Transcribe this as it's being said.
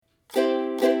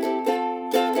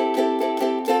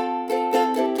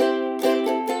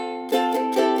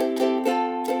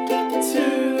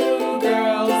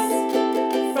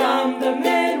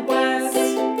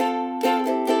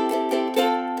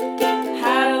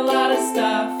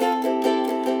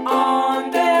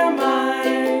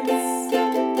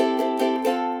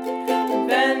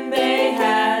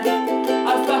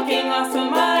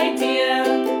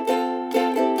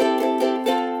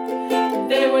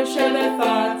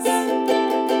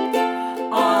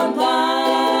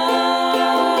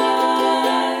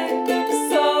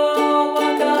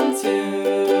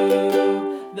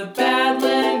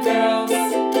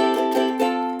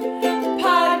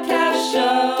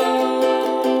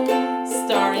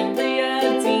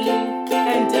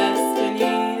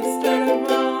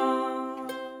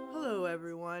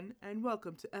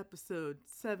welcome to episode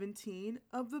 17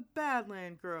 of the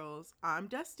Badland Girls. I'm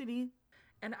Destiny.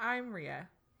 And I'm Ria.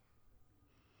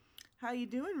 How you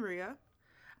doing, Ria?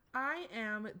 I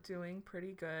am doing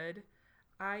pretty good.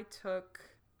 I took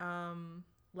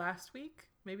last week,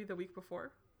 maybe the week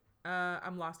before.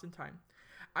 I'm lost in time.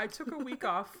 I took a week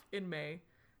off in May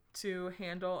to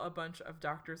handle a bunch of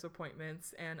doctor's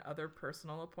appointments and other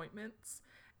personal appointments.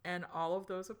 And all of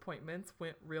those appointments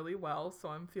went really well, so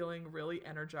I'm feeling really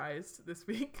energized this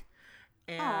week.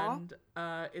 And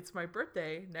it's my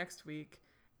birthday next week,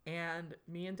 and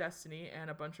me and Destiny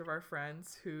and a bunch of our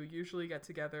friends who usually get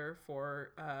together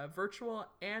for virtual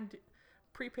and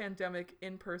pre-pandemic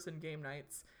in-person game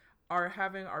nights are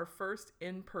having our first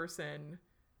in-person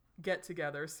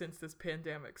get-together since this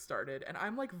pandemic started, and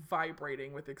I'm like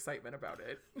vibrating with excitement about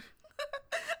it.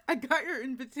 I got your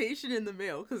invitation in the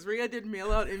mail because Ria did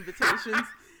mail out invitations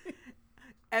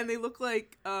and they look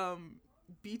like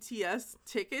BTS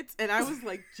tickets, and I was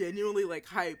like genuinely like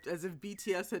hyped as if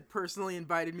BTS had personally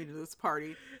invited me to this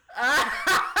party.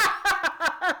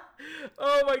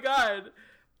 Oh my god.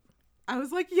 I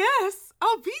was like, yes,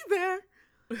 I'll be there.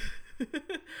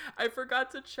 I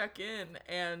forgot to check in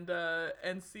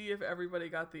and see if everybody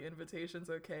got the invitations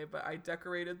okay, but I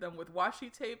decorated them with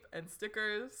washi tape and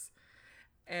stickers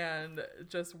and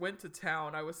just went to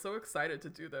town. I was so excited to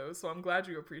do those, so I'm glad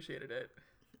you appreciated it.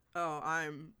 Oh,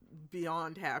 I'm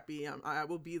beyond happy. I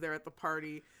will be there at the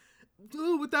party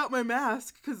without my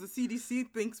mask because the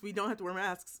CDC thinks we don't have to wear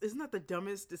masks. Isn't that the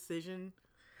dumbest decision?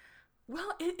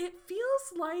 Well, it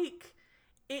feels like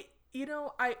it,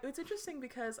 it's interesting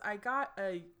because I got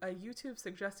a YouTube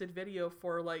suggested video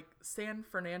for like San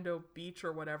Fernando Beach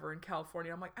or whatever in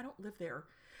California. I'm like, I don't live there.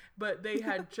 But they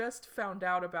had just found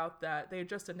out about that. They had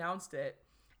just announced it.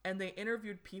 And they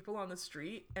interviewed people on the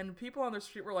street. And people on the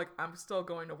street were like, I'm still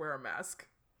going to wear a mask.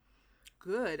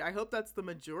 Good. I hope that's the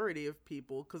majority of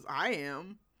people because I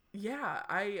am. Yeah.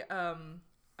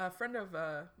 A friend of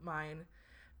mine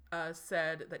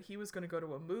said that he was going to go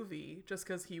to a movie just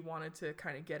because he wanted to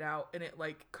kind of get out. And it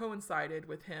like coincided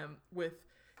with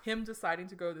him deciding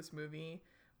to go to this movie.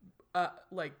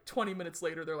 Like 20 minutes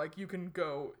later, they're like, you can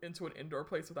go into an indoor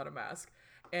place without a mask.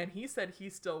 And he said he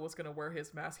still was going to wear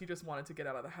his mask. He just wanted to get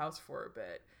out of the house for a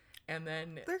bit. And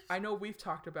then I know we've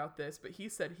talked about this, but he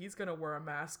said he's going to wear a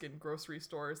mask in grocery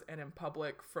stores and in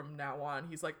public from now on.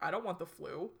 He's like, I don't want the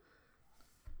flu.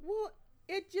 Well,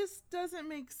 it just doesn't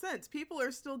make sense. People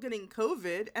are still getting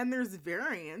COVID and there's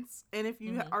variants. And if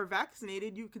you are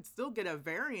vaccinated, you could still get a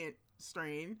variant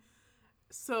strain.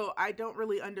 So I don't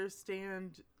really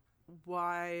understand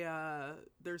why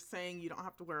they're saying you don't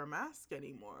have to wear a mask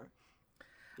anymore.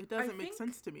 It doesn't make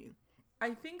sense to me.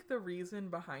 I think the reason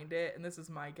behind it, and this is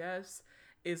my guess,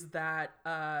 is that,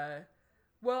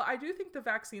 well, I do think the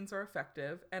vaccines are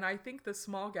effective, and I think the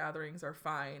small gatherings are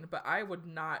fine, but I would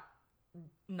not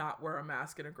wear a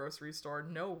mask in a grocery store.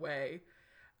 No way.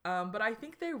 But I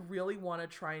think they really want to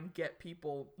try and get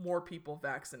more people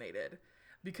vaccinated,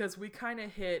 because we kind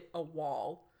of hit a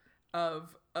wall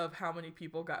of how many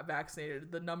people got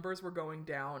vaccinated. The numbers were going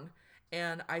down,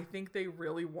 and I think they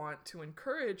really want to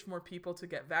encourage more people to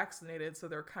get vaccinated, so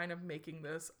they're kind of making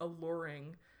this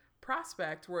alluring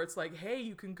prospect where it's like, hey,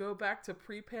 you can go back to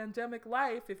pre-pandemic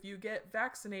life if you get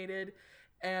vaccinated.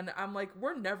 And I'm like,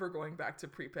 we're never going back to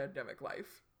pre-pandemic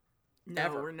life. No,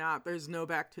 Ever. We're not. There's no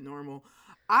back to normal.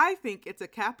 I think it's a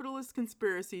capitalist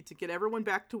conspiracy to get everyone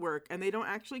back to work, and they don't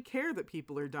actually care that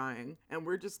people are dying, and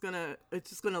it's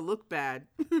just gonna look bad.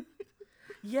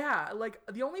 Yeah, like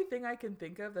the only thing I can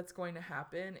think of that's going to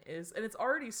happen is, and it's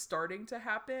already starting to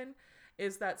happen,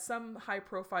 is that some high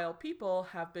profile people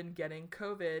have been getting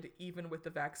COVID even with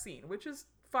the vaccine, which is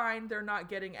fine. They're not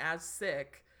getting as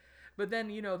sick, but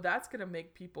then, that's going to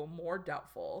make people more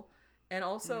doubtful. And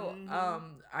also,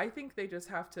 I think they just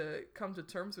have to come to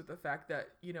terms with the fact that,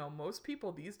 most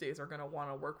people these days are going to want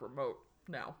to work remote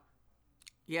now.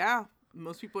 Yeah,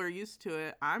 most people are used to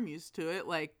it. I'm used to it.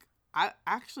 Like, I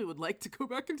actually would like to go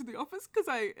back into the office because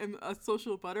I am a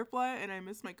social butterfly and I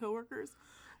miss my coworkers.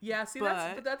 Yeah, see,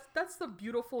 that's the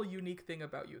beautiful, unique thing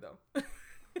about you, though.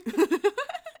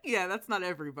 Yeah, that's not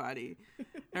everybody.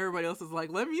 Everybody else is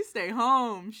like, let me stay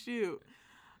home. Shoot.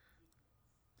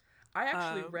 I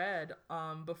actually read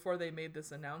before they made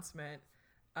this announcement,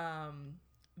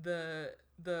 the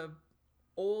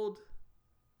old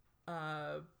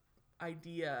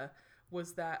idea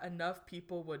was that enough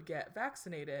people would get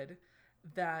vaccinated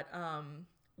that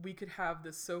we could have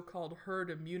this so-called herd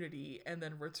immunity and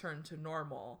then return to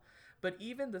normal. But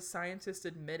even the scientists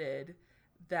admitted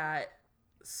that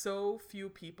so few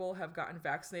people have gotten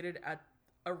vaccinated at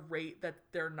a rate that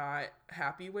they're not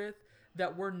happy with,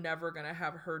 that we're never going to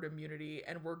have herd immunity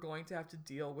and we're going to have to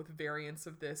deal with variants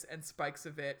of this and spikes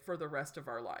of it for the rest of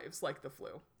our lives, like the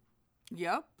flu.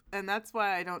 Yep. And that's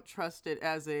why I don't trust it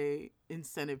as a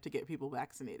incentive to get people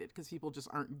vaccinated, because people just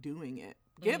aren't doing it.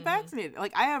 Get vaccinated.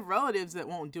 Like, I have relatives that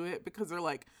won't do it because they're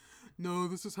like, no,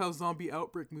 this is how zombie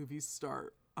outbreak movies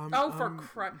start. For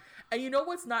crap. And you know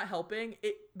what's not helping?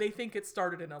 They think it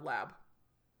started in a lab.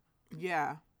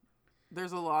 Yeah.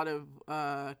 There's a lot of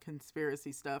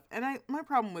conspiracy stuff. And my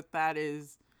problem with that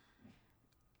is,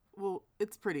 well,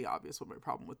 it's pretty obvious what my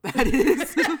problem with that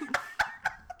is.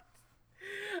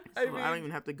 I don't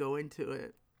even have to go into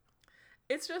it.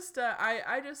 It's just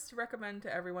I just recommend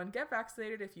to everyone, get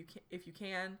vaccinated if you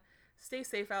can. Stay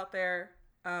safe out there.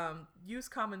 Use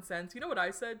common sense. You know what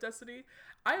I said, Destiny?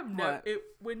 I am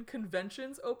when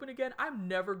conventions open again, I'm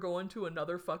never going to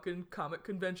another fucking comic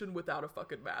convention without a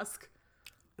fucking mask.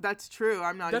 That's true.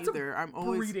 I'm not either. I'm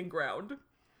always breeding ground.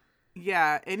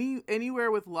 Yeah,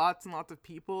 anywhere with lots and lots of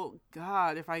people.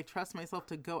 God, if I trust myself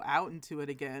to go out into it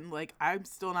again, like, I'm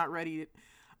still not ready.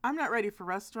 I'm not ready for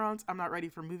restaurants. I'm not ready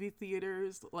for movie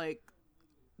theaters. Like,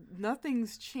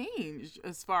 nothing's changed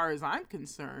as far as I'm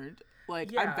concerned.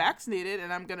 Like, I'm vaccinated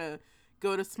and I'm gonna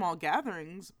go to small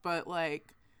gatherings, but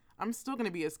like, I'm still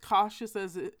gonna be as cautious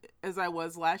as I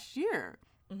was last year.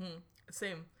 Mm-hmm.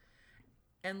 Same.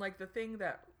 And like, the thing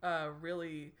that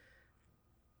really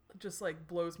just like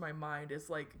blows my mind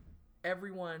is like,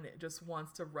 everyone just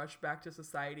wants to rush back to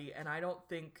society, and I don't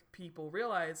think people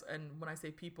realize, and when I say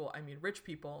people, I mean rich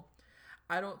people,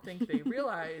 I don't think they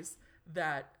realize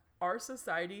that our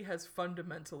society has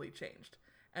fundamentally changed.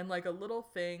 And like, a little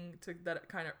thing that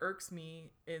kind of irks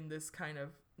me in this kind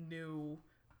of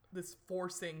this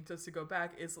forcing just to go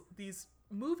back is these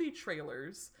movie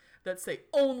trailers that say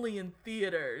only in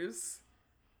theaters.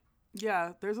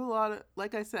 Yeah, there's a lot of,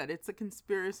 like I said, it's a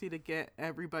conspiracy to get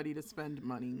everybody to spend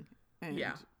money and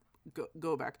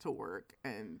go back to work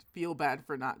and feel bad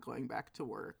for not going back to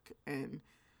work. And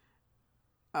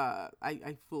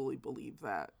I fully believe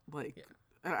that. Like,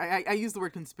 I use the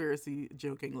word conspiracy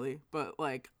jokingly, but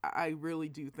like, I really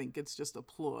do think it's just a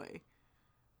ploy.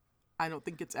 I don't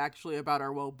think it's actually about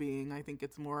our well-being. I think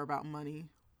it's more about money.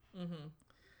 Mm-hmm.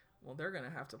 Well, they're going to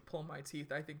have to pull my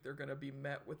teeth. I think they're going to be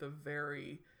met with a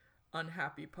very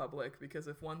unhappy public, because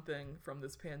if one thing from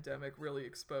this pandemic really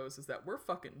exposed is that we're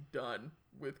fucking done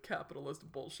with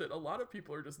capitalist bullshit. A lot of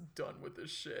people are just done with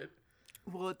this shit.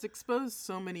 Well, it's exposed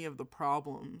so many of the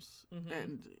problems.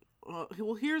 And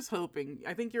well, here's hoping.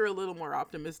 I think you're a little more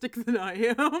optimistic than I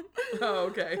am. Oh,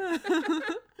 okay.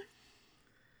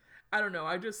 I don't know.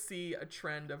 I just see a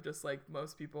trend of just like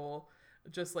most people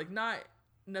just like not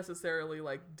necessarily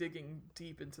like digging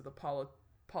deep into the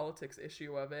politics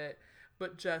issue of it,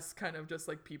 but just kind of just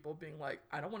like people being like,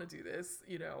 I don't want to do this.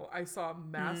 You know, I saw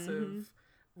massive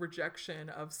rejection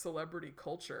of celebrity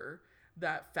culture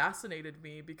that fascinated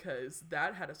me, because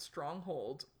that had a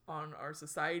stronghold on our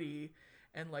society.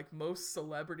 And like, most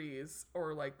celebrities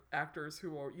or like actors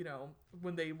who are, you know,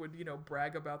 when they would, you know,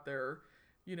 brag about their,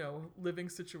 you know, living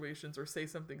situations or say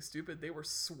something stupid, they were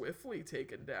swiftly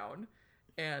taken down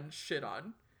and shit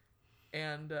on.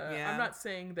 And I'm not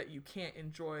saying that you can't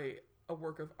enjoy a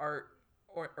work of art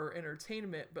or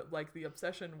entertainment, but like, the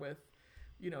obsession with,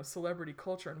 you know, celebrity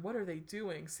culture and what are they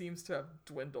doing seems to have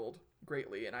dwindled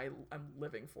greatly, and I'm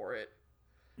living for it.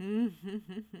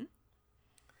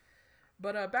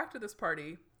 But back to this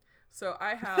party. So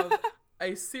I have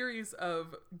a series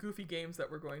of goofy games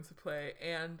that we're going to play,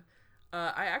 and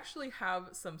I actually have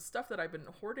some stuff that I've been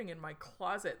hoarding in my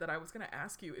closet that I was going to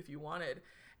ask you if you wanted.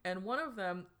 And one of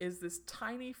them is this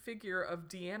tiny figure of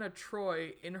Deanna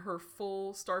Troi in her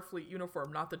full Starfleet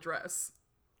uniform, not the dress.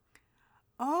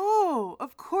 Oh,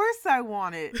 of course I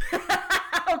want it.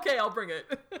 Okay, I'll bring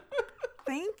it.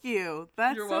 Thank you.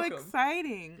 That's You're so welcome.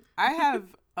 Exciting. I have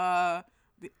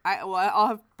I'll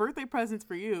have birthday presents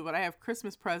for you, but I have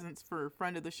Christmas presents for a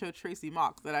friend of the show, Tracy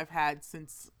Mock, that I've had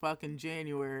since fucking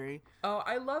January. Oh,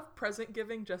 I love present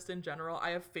giving just in general.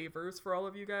 I have favors for all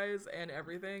of you guys and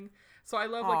everything. So I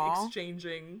love like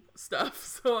exchanging stuff.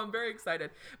 So I'm very excited.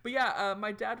 But yeah,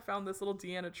 my dad found this little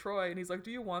Deanna Troi and he's like,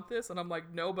 do you want this? And I'm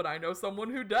like, no, but I know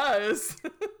someone who does.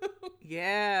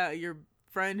 Yeah, your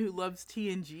friend who loves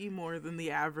TNG more than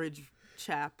the average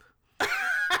chap.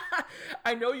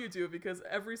 I know you do, because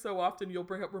every so often you'll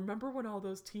bring up, remember when all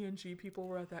those TNG people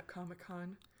were at that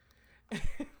Comic-Con?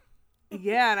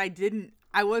 Yeah, and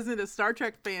I wasn't a Star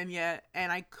Trek fan yet,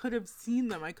 and I could have seen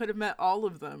them. I could have met all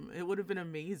of them. It would have been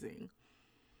amazing.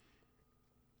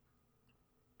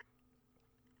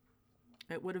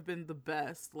 It would have been the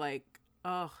best. Like,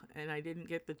 Oh, and I didn't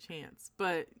get the chance.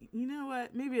 But you know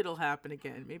what? Maybe it'll happen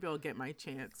again. Maybe I'll get my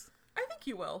chance. I think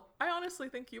you will. I honestly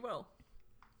think you will.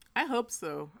 I hope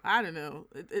so. I don't know.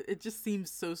 It just seems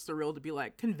so surreal to be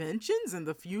like, conventions in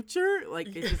the future?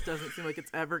 Like, it just doesn't seem like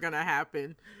it's ever gonna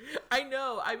happen. I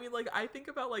know. I mean, like, I think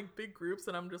about like big groups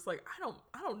and I'm just like, I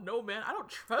don't know, man. I don't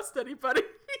trust anybody.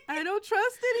 I don't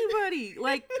trust anybody.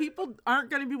 Like, people aren't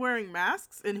gonna be wearing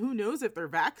masks, and who knows if they're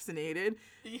vaccinated.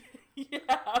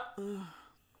 Yeah. Well,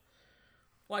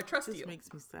 I trust you. This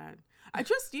makes me sad. I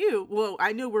trust you. Well,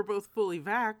 I know we're both fully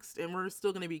vaxxed, and we're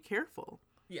still gonna be careful.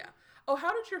 Yeah. Oh,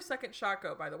 how did your second shot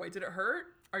go, by the way? Did it hurt?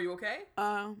 Are you okay?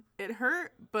 It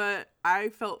hurt, but I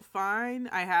felt fine.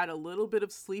 I had a little bit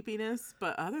of sleepiness,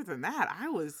 but other than that, I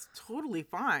was totally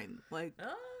fine. Like,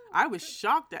 I was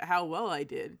shocked at how well I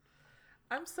did.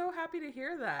 I'm so happy to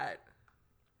hear that.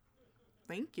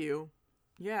 Thank you.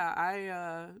 Yeah,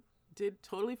 I did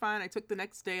totally fine. I took the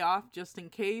next day off just in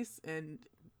case, and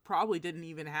probably didn't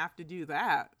even have to do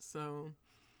that. So,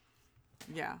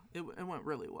 yeah, it went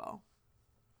really well.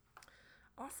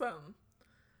 Awesome.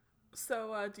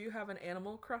 So, do you have an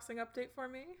Animal Crossing update for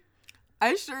me?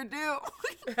 I sure do.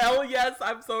 Hell yes,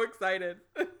 I'm so excited.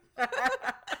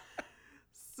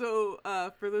 So,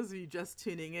 for those of you just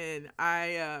tuning in,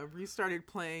 I restarted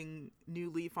playing New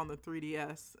Leaf on the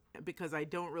 3DS because I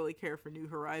don't really care for New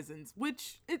Horizons,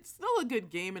 which it's still a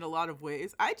good game in a lot of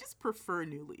ways. I just prefer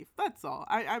New Leaf. That's all.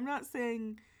 I'm not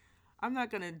saying... I'm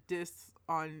not going to diss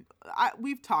on...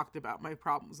 we've talked about my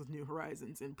problems with New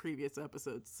Horizons in previous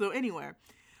episodes. So anyway,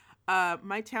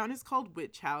 my town is called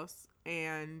Witch House,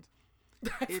 and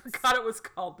I forgot it was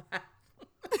called that.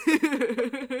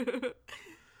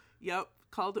 Yep,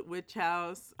 called it Witch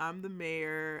House. I'm the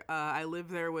mayor. I live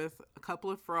there with a couple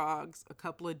of frogs, a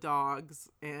couple of dogs,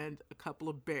 and a couple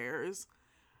of bears.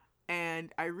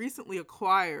 And I recently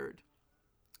acquired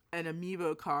an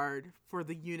amiibo card for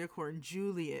the unicorn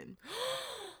Julian.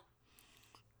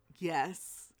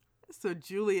 Yes. So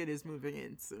Julian is moving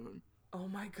in soon. Oh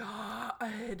my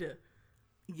god.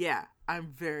 Yeah, I'm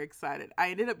very excited.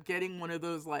 I ended up getting one of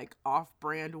those like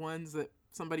off-brand ones that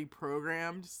somebody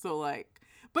programmed. So like,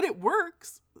 but it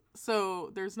works.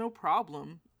 So there's no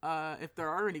problem. If there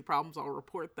are any problems, I'll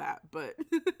report that. But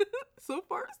so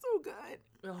far, so good.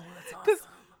 Oh, that's awesome.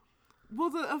 Well,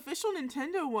 the official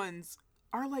Nintendo ones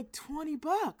are like $20.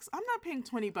 I'm not paying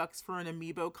 $20 for an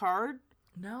amiibo card.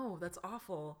 No, that's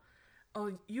awful.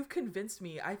 Oh, you've convinced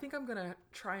me. I think I'm gonna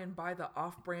try and buy the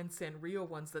off-brand Sanrio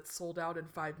ones that sold out in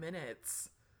 5 minutes.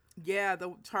 Yeah,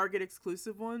 the Target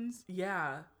exclusive ones.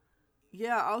 Yeah.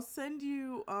 Yeah, I'll send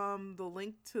you the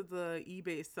link to the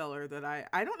eBay seller that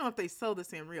I don't know if they sell the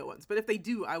Sanrio ones, but if they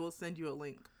do, I will send you a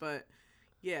link. But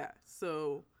yeah,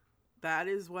 so that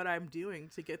is what I'm doing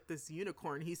to get this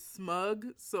unicorn. He's smug.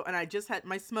 So, and I just had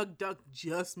my smug duck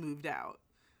just moved out.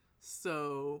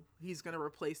 So he's going to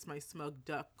replace my smug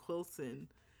duck Quilson.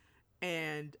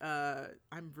 And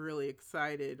I'm really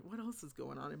excited. What else is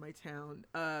going on in my town?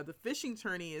 The fishing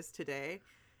tourney is today.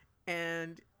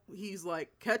 And he's like,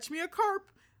 catch me a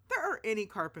carp. There aren't any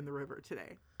carp in the river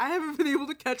today. I haven't been able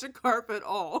to catch a carp at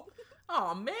all.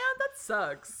 Oh man, that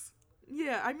sucks.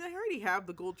 Yeah, I mean, I already have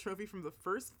the gold trophy from the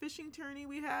first fishing tourney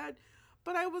we had,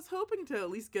 but I was hoping to at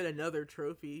least get another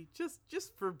trophy, just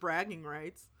for bragging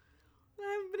rights.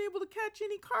 I haven't been able to catch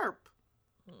any carp.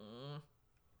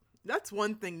 That's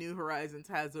one thing New Horizons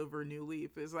has over New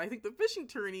Leaf, is I think the fishing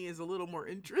tourney is a little more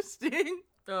interesting.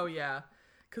 Oh, yeah.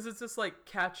 Because it's just like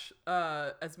catch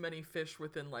as many fish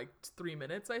within like 3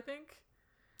 minutes, I think.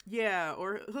 Yeah,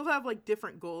 or he'll have like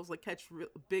different goals, like catch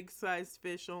big sized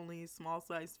fish only, small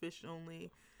sized fish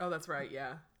only. Oh, that's right,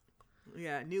 yeah.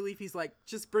 Yeah, New Leaf, he's like,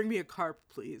 just bring me a carp,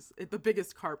 please. The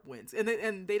biggest carp wins.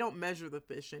 And they don't measure the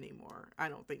fish anymore, I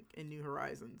don't think, in New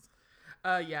Horizons.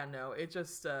 Yeah, no, it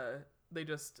just, they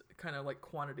just kind of like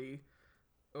quantity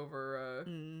over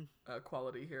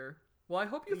quality here. Well, I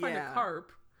hope you find a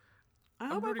carp. I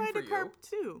hope I find a carp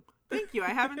too. Thank you. I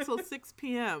have until 6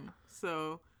 p.m.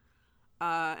 So...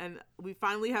 and we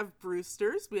finally have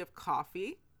Brewster's. We have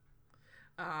coffee.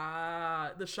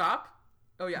 The shop?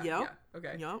 Oh, yeah. Yep. Yeah.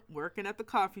 Okay. Yep. Working at the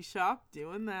coffee shop,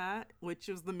 doing that, which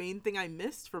was the main thing I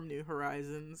missed from New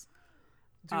Horizons.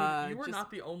 Dude, you were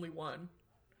not the only one.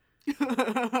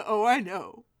 Oh, I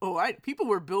know. People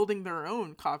were building their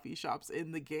own coffee shops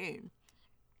in the game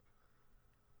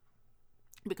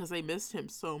because they missed him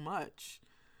so much.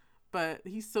 But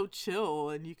he's so chill,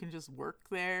 and you can just work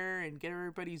there and get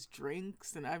everybody's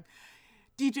drinks. And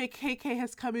DJ KK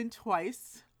has come in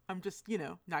twice. I'm just,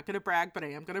 not going to brag, but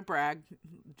I am going to brag.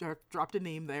 Dropped a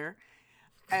name there.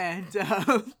 And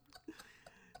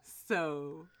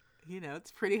so,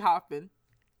 it's pretty hopping.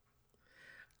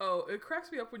 Oh, it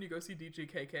cracks me up when you go see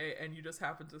DGKK and you just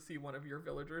happen to see one of your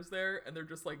villagers there and they're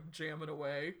just like jamming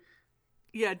away.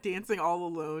 Yeah, dancing all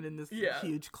alone in this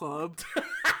huge club.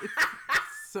 It's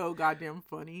so goddamn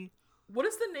funny. What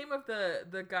is the name of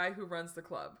the guy who runs the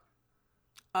club?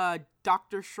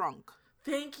 Dr. Shrunk.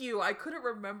 Thank you. I couldn't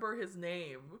remember his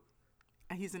name.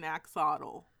 He's an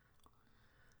axolotl.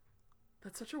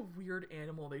 That's such a weird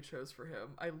animal they chose for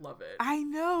him. I love it. I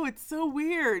know, it's so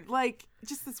weird. Like,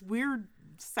 just this weird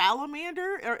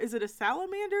salamander? Or is it a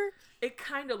salamander? It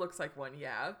kind of looks like one,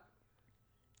 yeah.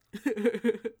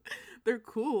 They're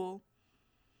cool.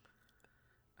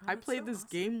 Oh, I played this awesome.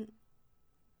 game.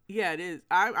 Yeah, it is.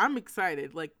 I'm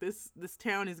excited. Like, this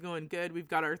town is going good. We've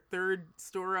got our 3rd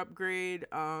store upgrade.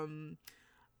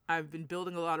 I've been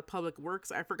building a lot of public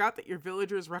works. I forgot that your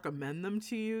villagers recommend them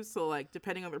to you. So, like,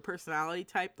 depending on their personality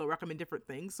type, they'll recommend different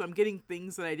things. So I'm getting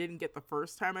things that I didn't get the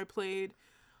first time I played.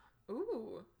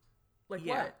 Ooh. Like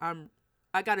what?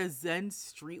 I got a Zen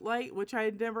streetlight, which I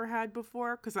had never had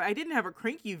before. Because I didn't have a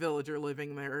cranky villager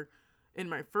living there in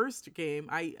my first game.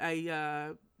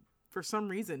 I for some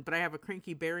reason, but I have a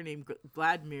cranky bear named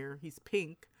Vladimir. He's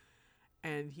pink.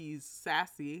 And he's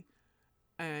sassy.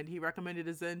 And he recommended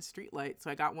a Zen streetlight,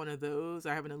 so I got one of those.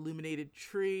 I have an illuminated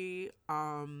tree.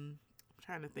 I'm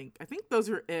trying to think. I think those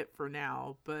are it for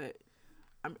now, but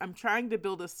I'm trying to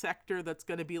build a sector that's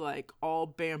going to be like all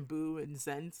bamboo and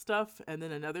Zen stuff, and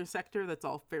then another sector that's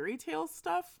all fairy tale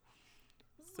stuff.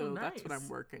 So that's what I'm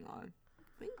working on.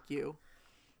 Thank you.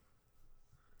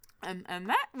 And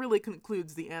that really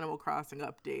concludes the Animal Crossing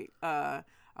update.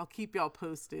 I'll keep y'all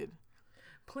posted.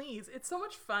 Please, it's so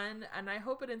much fun, and I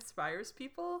hope it inspires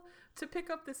people to pick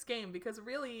up this game, because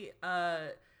really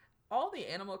all the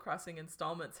Animal Crossing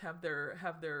installments have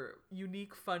their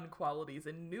unique fun qualities,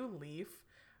 and New Leaf,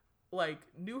 like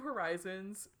New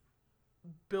Horizons,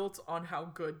 built on how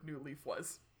good New Leaf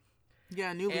was.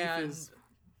 Yeah, New Leaf is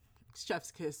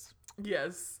chef's kiss.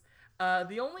 Yes.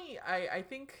 I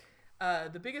think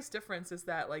the biggest difference is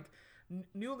that, like,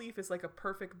 New Leaf is like a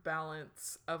perfect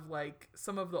balance of like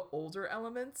some of the older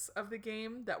elements of the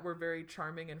game that were very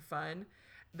charming and fun.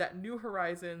 That New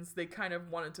Horizons, they kind of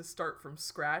wanted to start from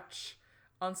scratch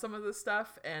on some of the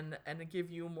stuff and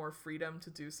give you more freedom to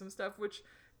do some stuff, which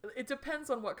it depends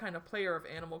on what kind of player of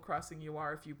Animal Crossing you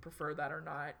are, if you prefer that or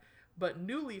not. But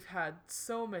New Leaf had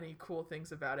so many cool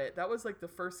things about it. That was like the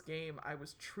first game I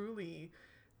was truly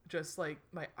just like,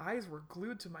 my eyes were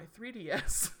glued to my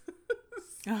 3DS.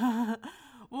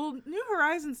 Well, New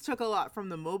Horizons took a lot from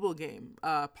the mobile game,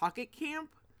 Pocket Camp.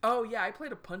 Oh yeah, I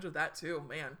played a bunch of that too,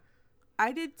 man.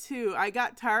 I did too. I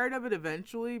got tired of it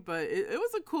eventually, but it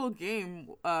was a cool game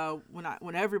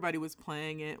when everybody was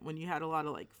playing it, when you had a lot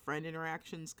of like friend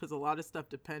interactions, because a lot of stuff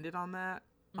depended on that.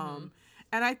 Mm-hmm.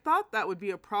 And I thought that would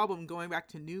be a problem going back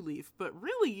to New Leaf, but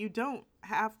really you don't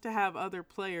have to have other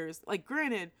players. Like,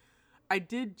 granted, I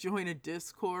did join a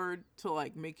Discord to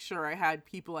like make sure I had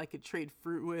people I could trade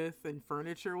fruit with and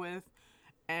furniture with.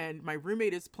 And my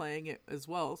roommate is playing it as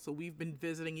well. So we've been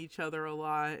visiting each other a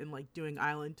lot and like doing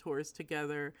island tours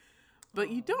together. But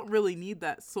you don't really need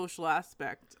that social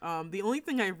aspect. The only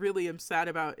thing I really am sad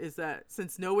about is that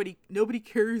since nobody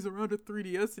carries around a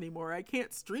 3DS anymore, I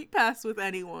can't street pass with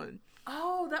anyone.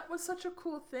 Oh, that was such a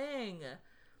cool thing.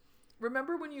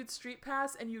 Remember when you'd street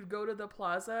pass and you'd go to the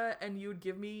plaza and your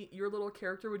little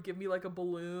character would give me like a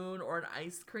balloon or an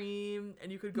ice cream,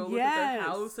 and you could go look at their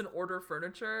house and order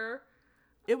furniture?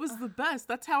 It was the best.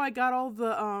 That's how I got all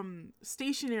the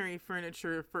stationary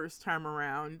furniture first time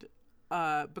around,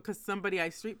 because somebody I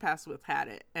street passed with had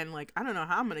it. And like, I don't know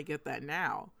how I'm going to get that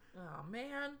now. Oh,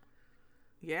 man.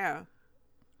 Yeah.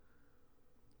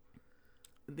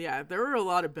 Yeah, there are a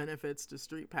lot of benefits to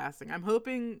street passing. I'm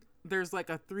hoping there's like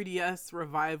a 3DS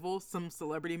revival. Some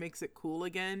celebrity makes it cool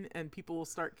again and people will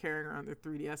start carrying around their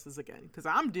 3DSs again. Because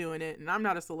I'm doing it and I'm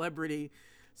not a celebrity,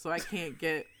 so I can't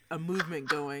get a movement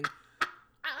going.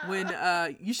 When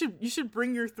you should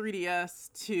bring your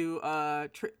 3DS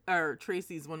to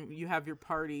Tracy's when you have your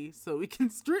party so we can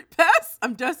street pass.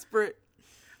 I'm desperate.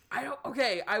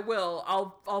 Okay, I will.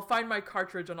 I'll find my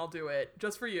cartridge and I'll do it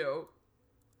just for you.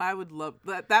 I would love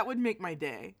that. That would make my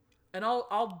day. And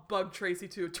I'll bug Tracy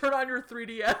too. Turn on your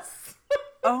 3DS.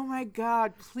 Oh my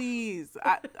God, please.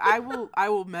 I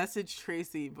will message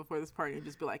Tracy before this party and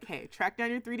just be like, hey, track down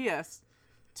your 3DS,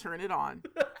 turn it on,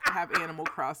 have Animal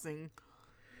Crossing,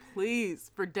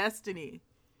 please, for Destiny.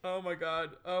 Oh my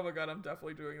God, I'm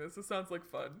definitely doing this. This sounds like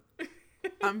fun.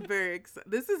 I'm very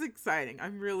excited. This is exciting.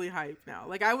 I'm really hyped now.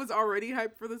 Like, I was already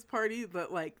hyped for this party,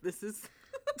 but like, this is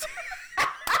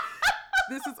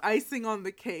this is icing on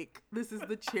the cake. This is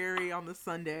the cherry on the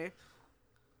sundae.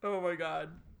 Oh my God.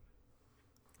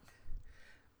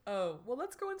 Oh, well,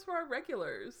 let's go into our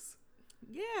regulars.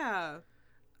 Yeah.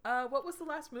 What was the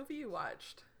last movie you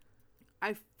watched?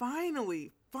 I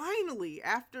finally,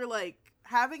 after like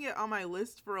having it on my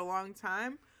list for a long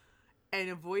time and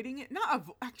avoiding it,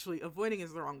 actually, avoiding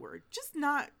is the wrong word, just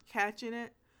not catching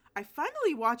it, I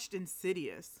finally watched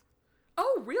Insidious.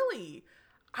 Oh, really?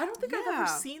 I don't think I've ever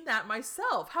seen that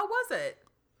myself. How was it?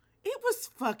 It was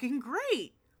fucking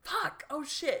great. Fuck. Oh,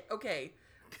 shit. Okay.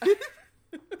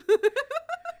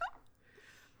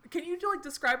 Can you like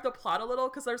describe the plot a little?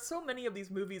 Because there's so many of these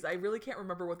movies, I really can't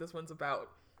remember what this one's about.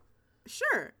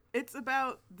 Sure. It's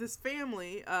about this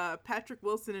family. Patrick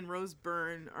Wilson and Rose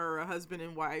Byrne are a husband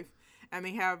and wife, and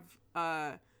they have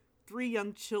 3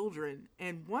 young children,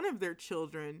 and one of their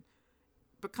children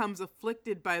becomes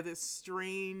afflicted by this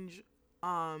strange,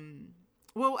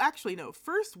 well, actually, no.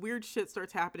 First, weird shit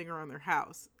starts happening around their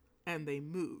house, and they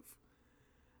move.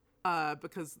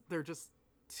 Because they're just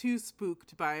too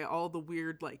spooked by all the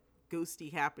weird, like,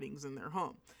 ghosty happenings in their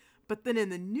home. But then in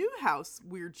the new house,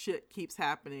 weird shit keeps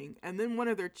happening. And then one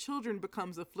of their children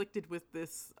becomes afflicted with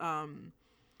this, I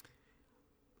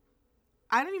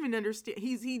don't even understand.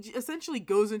 He essentially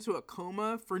goes into a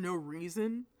coma for no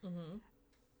reason. Mm-hmm.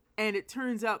 And it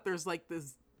turns out there's like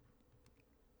this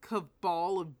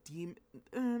cabal of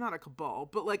not a cabal,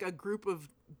 but like a group of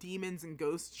demons and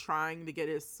ghosts trying to get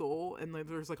his soul. And like,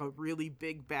 there's like a really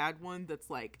big bad one that's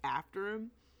like after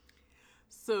him.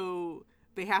 So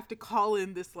they have to call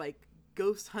in this like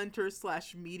ghost hunter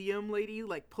 / medium lady,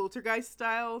 like Poltergeist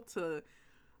style, to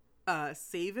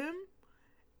save him.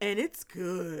 And it's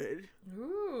good.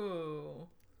 Ooh.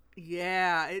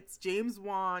 Yeah, it's James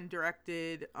Wan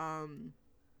directed.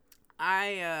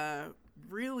 I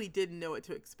really didn't know what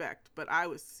to expect, but I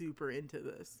was super into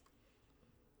this.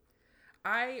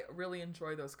 I really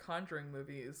enjoy those Conjuring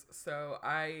movies, so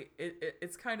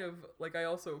it's kind of like I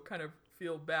also kind of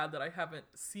feel bad that I haven't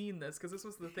seen this, because this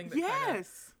was the thing that kind of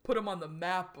put them on the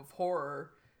map of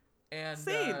horror, and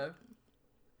so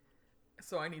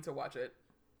I need to watch it.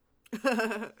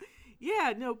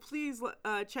 Yeah, no, please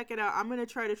check it out. I'm gonna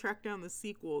try to track down the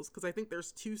sequels, because I think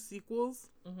there's 2 sequels,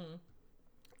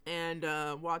 and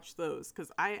watch those,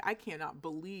 because I cannot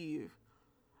believe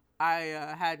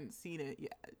I hadn't seen it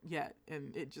yet,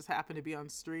 and it just happened to be on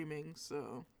streaming,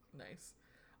 so. Nice.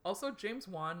 Also, James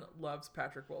Wan loves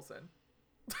Patrick Wilson.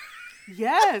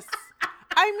 Yes!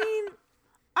 I mean,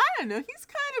 I don't know, he's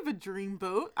kind of a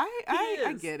dreamboat.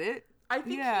 I get it. I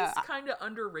think he's kind of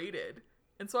underrated,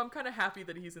 and so I'm kind of happy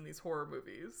that he's in these horror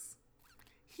movies.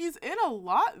 He's in a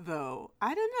lot, though.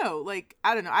 I don't know. Like,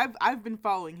 I don't know. I've been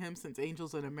following him since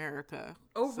Angels in America.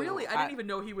 Oh, so really? I didn't even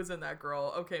know he was in that,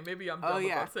 girl. Okay, maybe I'm dumb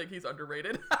about saying he's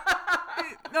underrated.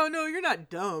 No, you're not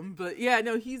dumb. But yeah,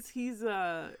 no, he's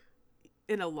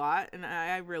in a lot, and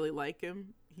I really like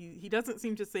him. He doesn't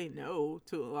seem to say no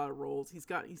to a lot of roles. He's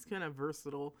kind of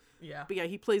versatile. Yeah. But yeah,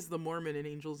 he plays the Mormon in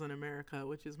Angels in America,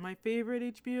 which is my favorite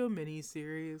HBO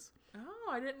miniseries.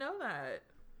 Oh, I didn't know that.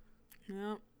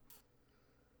 Yeah.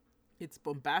 It's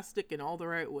bombastic in all the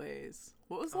right ways.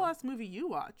 What was the last movie you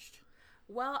watched?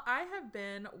 Well, I have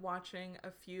been watching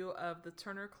a few of the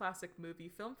Turner Classic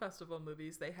Movie Film Festival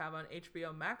movies they have on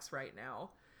HBO Max right now.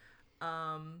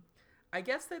 I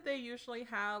guess that they usually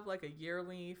have like a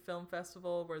yearly film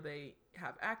festival where they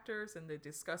have actors and they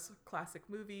discuss classic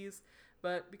movies.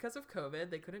 But because of COVID,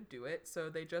 they couldn't do it. So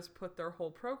they just put their whole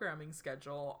programming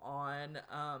schedule on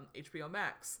HBO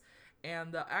Max.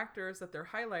 And the actors that they're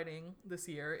highlighting this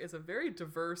year is a very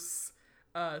diverse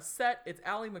set. It's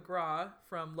Ali MacGraw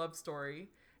from Love Story,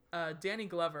 Danny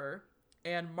Glover,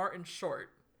 and Martin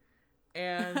Short.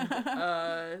 And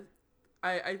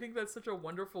I think that's such a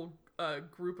wonderful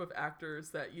group of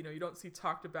actors that, you don't see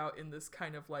talked about in this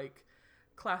kind of like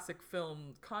classic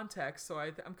film context. So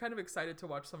I'm kind of excited to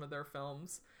watch some of their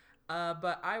films.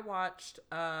 But I watched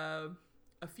a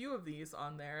few of these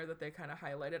on there that they kind of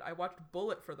highlighted. I watched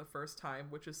Bullet for the first time,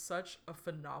 which is such a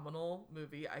phenomenal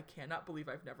movie. I cannot believe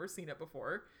I've never seen it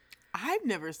before. I've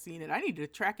never seen it. I need to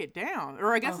track it down.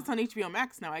 Or I guess it's on HBO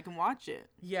Max now. I can watch it.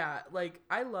 Yeah, like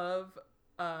I love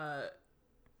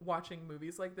watching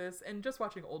movies like this, and just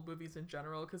watching old movies in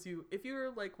general, because if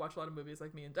you're like watch a lot of movies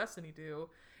like me and Destiny do,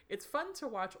 it's fun to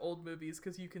watch old movies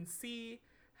because you can see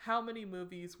how many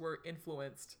movies were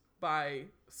influenced by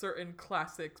certain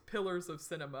classic pillars of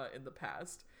cinema in the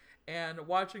past. And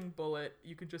watching Bullet,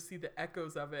 you can just see the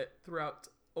echoes of it throughout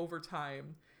over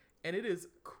time, and it is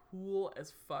cool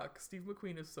as fuck. Steve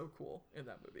McQueen is so cool in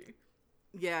that movie.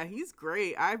 Yeah, he's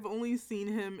great. I've only seen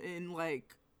him in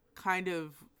like kind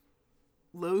of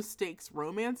low stakes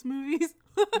romance movies.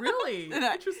 Really?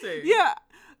 Interesting. Yeah,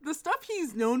 the stuff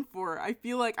he's known for, I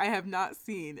feel like I have not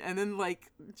seen. And then,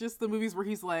 like, just the movies where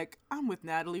he's like, I'm with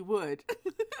Natalie Wood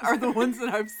are the ones that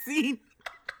I've seen.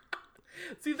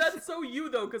 See, that's so you,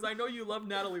 though, because I know you love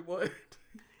Natalie Wood.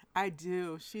 I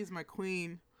do. She's my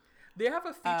queen. They have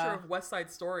a feature of West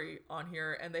Side Story on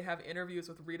here, and they have interviews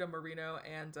with Rita Moreno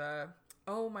and,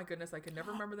 oh my goodness, I can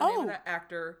never remember the name of that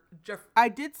actor. I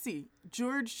did see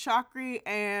George Chakri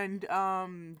and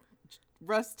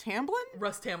Russ Tamblyn?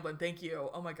 Russ Tamblyn, thank you.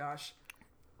 Oh my gosh.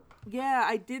 Yeah,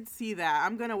 I did see that.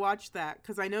 I'm going to watch that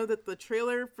because I know that the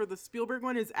trailer for the Spielberg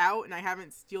one is out and I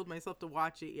haven't steeled myself to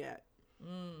watch it yet.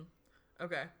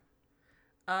 Okay.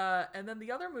 And then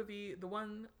the other movie,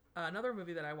 another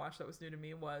movie that I watched that was new to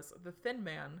me was The Thin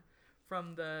Man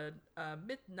from the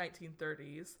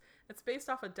mid-1930s. It's based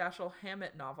off a Dashiell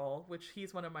Hammett novel, which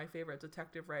he's one of my favorite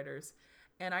detective writers.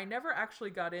 And I never actually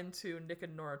got into Nick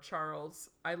and Nora Charles.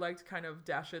 I liked kind of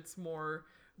Dashett's more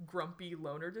grumpy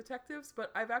loner detectives,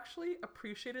 but I've actually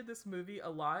appreciated this movie a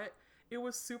lot. It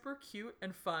was super cute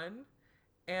and fun,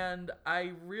 and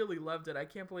I really loved it. I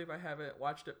can't believe I haven't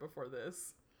watched it before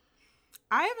this.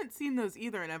 I haven't seen those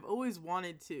either, and I've always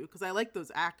wanted to because I like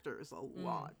those actors a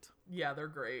lot. Yeah, they're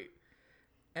great.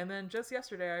 And then just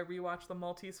yesterday, I rewatched The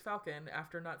Maltese Falcon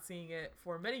after not seeing it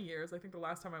for many years. I think the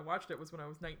last time I watched it was when I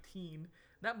was 19.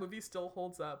 That movie still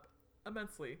holds up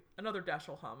immensely. Another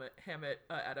Dashiell Hammett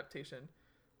adaptation.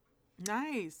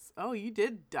 Nice. Oh, you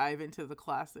did dive into the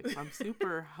classics. I'm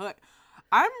super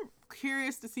I'm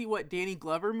curious to see what Danny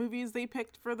Glover movies they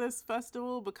picked for this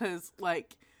festival because,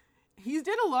 like, he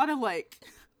did a lot of, like,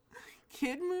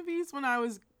 kid movies when I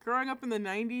was growing up in the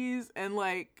 90s, and,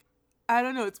 like, I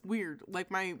don't know, it's weird. Like,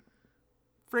 my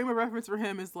frame of reference for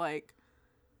him is, like,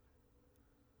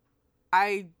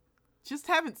 I just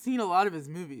haven't seen a lot of his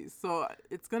movies, so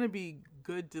it's gonna be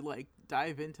good to, like,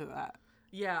 dive into that.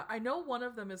 Yeah, I know one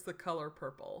of them is The Color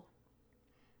Purple.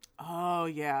 Oh,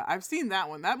 yeah, I've seen that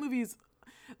one. That movie's,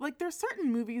 like, there's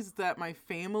certain movies that my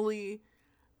family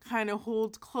kind of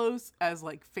holds close as,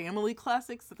 like, family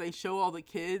classics that they show all the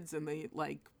kids and they,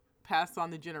 like, pass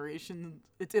on the generation.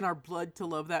 It's in our blood to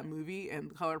love that movie,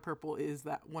 and Color Purple is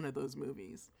that one of those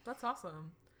movies. That's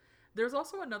awesome. There's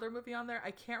also another movie on there.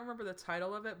 I can't remember the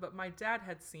title of it, but my dad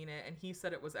had seen it and he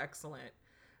said it was excellent.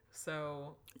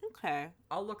 So okay,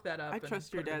 I'll look that up. I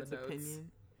trust your dad's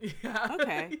opinion. Yeah.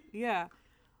 Okay. Yeah.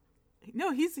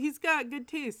 No, he's got good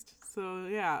taste. So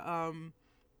yeah.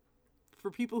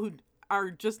 For people who are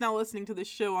just now listening to this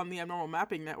show on the Abnormal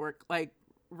Mapping Network, like,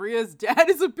 Ria's dad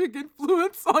is a big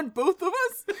influence on both of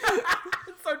us.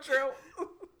 It's so true.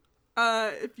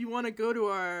 If you want to go to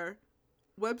our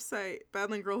website,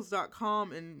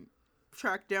 badlandgirls.com, and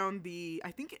track down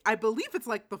I believe it's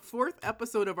like the 4th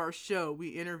episode of our show, we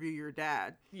interview your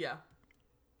dad. Yeah.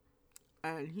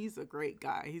 And he's a great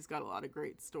guy. He's got a lot of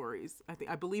great stories.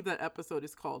 I believe that episode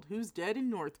is called Who's Dead in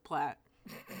North Platte?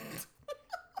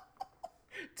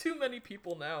 Too many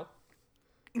people now.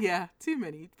 Yeah, too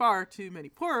many. Far too many.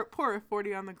 Poor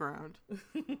 40 on the ground.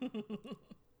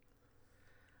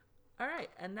 All right,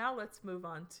 and now let's move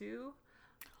on to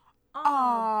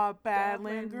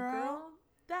Badland Girl.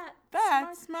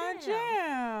 That's my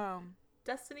jam.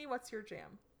 Destiny, what's your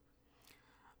jam?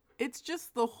 It's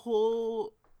just the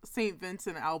whole St.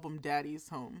 Vincent album, Daddy's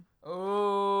Home.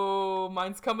 Oh,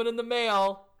 mine's coming in the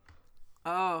mail.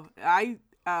 Oh, I'm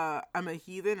a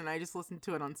heathen and I just listened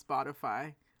to it on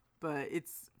Spotify, but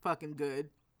it's fucking good.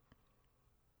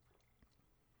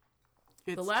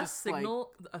 It's the last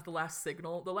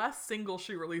single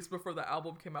she released before the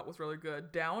album came out was really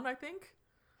good. Down, I think.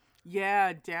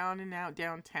 Yeah, Down and Out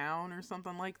Downtown or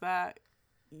something like that.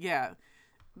 Yeah,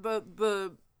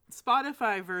 the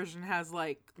Spotify version has,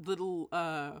 like, little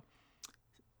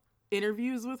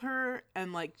interviews with her,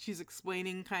 and, like, she's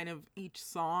explaining kind of each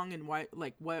song and why,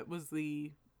 like, what was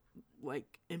the,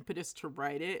 like, impetus to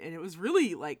write it. And it was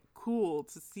really, like, cool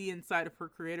to see inside of her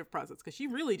creative process, because she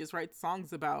really just writes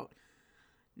songs about,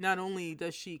 not only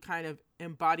does she kind of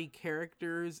embody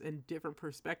characters and different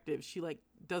perspectives, she, like,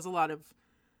 does a lot of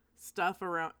stuff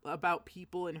about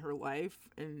people in her life.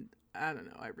 And I don't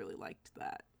know, I really liked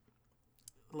that.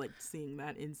 Liked seeing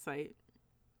that insight.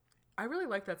 I really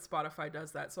like that Spotify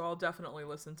does that, so I'll definitely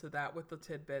listen to that with the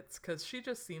tidbits, because she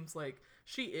just seems like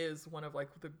she is one of, like,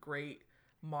 the great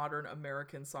modern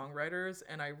American songwriters,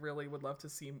 and I really would love to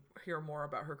hear more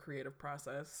about her creative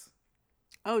process.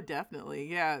 Oh,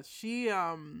 definitely. Yeah, she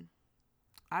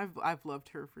I've loved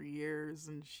her for years,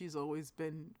 and she's always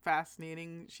been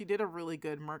fascinating. She did a really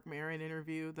good Marc Maron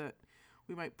interview that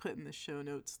we might put in the show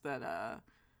notes that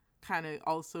kind of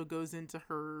also goes into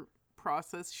her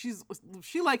process.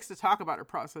 She likes to talk about her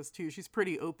process too. She's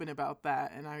pretty open about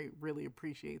that, and I really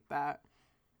appreciate that.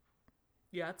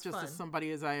 Yeah, it's just fun. As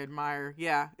somebody as I admire.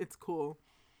 Yeah, it's cool.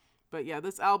 But yeah,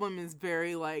 this album is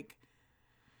very like,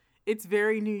 it's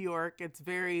very New York. It's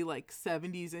very like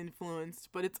 70s influenced,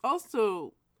 but it's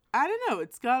also, I don't know,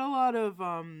 it's got a lot of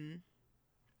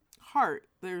heart.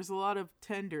 There's a lot of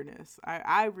tenderness.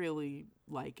 I really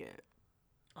like it.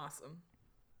 Awesome.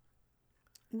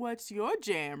 What's your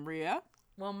jam, Rhea?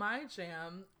 Well, my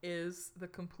jam is the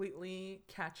completely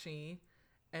catchy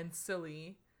and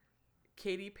silly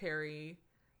Katy Perry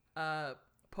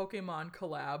Pokemon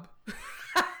collab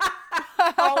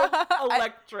called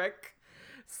Electric.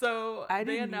 So I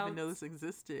didn't even know this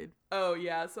existed. Oh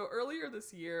yeah, so earlier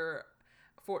this year,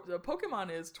 for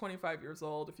Pokemon is 25 years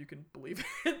old, if you can believe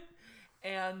it.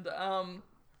 And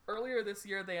earlier this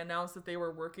year they announced that they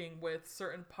were working with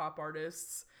certain pop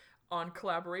artists on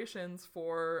collaborations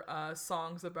for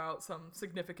songs about some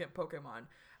significant Pokemon.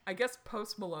 I guess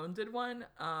Post Malone did one.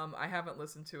 I haven't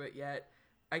listened to it yet.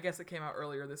 I guess it came out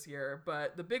earlier this year.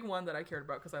 But the big one that I cared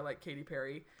about, because I like Katy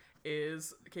Perry,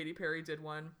 is Katy Perry did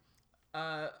one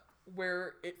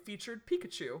where it featured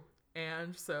Pikachu.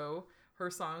 And so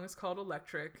her song is called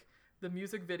Electric. The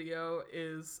music video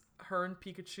is her and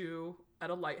Pikachu at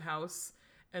a lighthouse.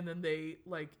 And then they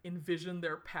like envision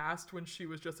their past when she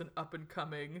was just an up and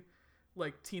coming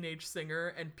like teenage singer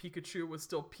and Pikachu was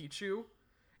still Pichu.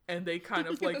 And they kind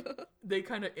of like, they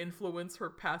kind of influence her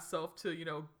past self to, you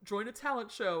know, join a talent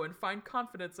show and find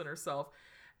confidence in herself.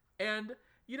 And,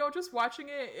 you know, just watching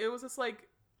it, it was just like,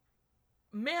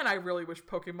 man, I really wish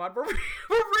Pokemon were real.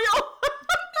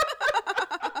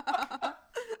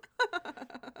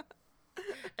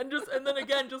 And then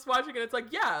again, just watching it, it's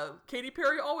like, yeah, Katy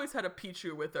Perry always had a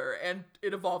Pichu with her, and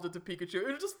it evolved into Pikachu.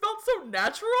 It just felt so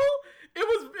natural. It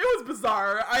was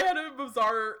bizarre. I had a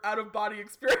bizarre out of body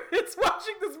experience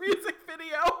watching this music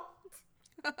video.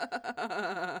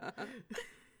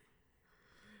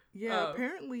 Yeah,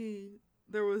 apparently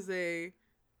there was a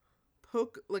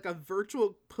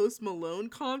virtual Post Malone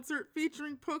concert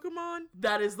featuring Pokemon.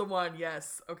 That is the one.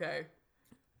 Yes. Okay.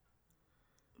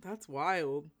 That's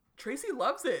wild. Tracy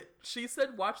loves it. She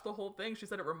said watch the whole thing. She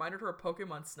said it reminded her of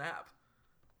Pokemon Snap.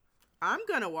 I'm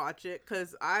gonna watch it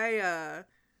because I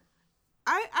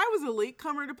was a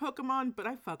latecomer to Pokemon, but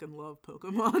I fucking love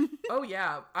Pokemon. Oh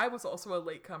yeah, I was also a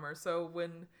latecomer. So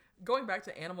when going back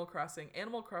to Animal Crossing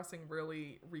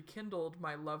really rekindled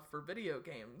my love for video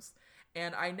games.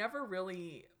 And I never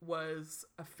really was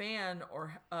a fan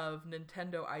of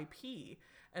Nintendo IP.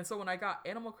 And so when I got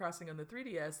Animal Crossing on the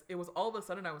 3DS, it was all of a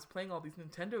sudden I was playing all these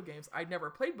Nintendo games I'd never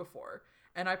played before.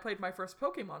 And I played my first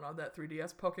Pokemon on that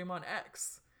 3DS, Pokemon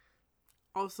X.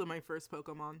 Also my first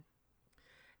Pokemon.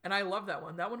 And I love that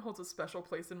one. That one holds a special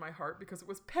place in my heart because it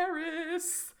was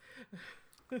Paris.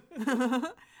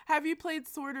 Have you played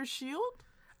Sword or Shield?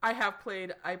 I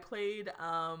played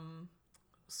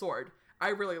Sword. I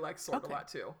really like Sword a lot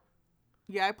too.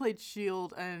 Yeah, I played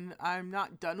Shield, and I'm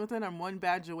not done with it. I'm one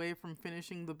badge away from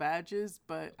finishing the badges,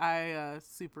 but I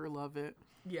super love it.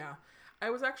 Yeah. I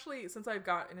was actually, since I've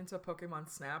gotten into Pokemon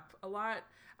Snap a lot,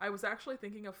 I was actually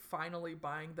thinking of finally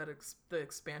buying the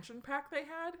expansion pack they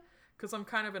had, because I'm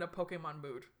kind of in a Pokemon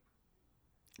mood.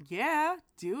 Yeah,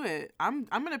 do it. I'm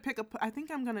gonna pick up. I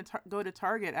think I'm gonna go to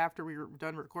Target after we're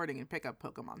done recording and pick up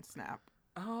Pokemon Snap.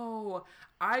 Oh,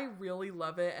 I really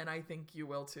love it, and I think you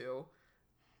will too.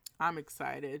 I'm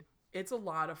excited. It's a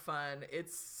lot of fun.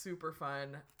 It's super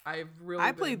fun. I've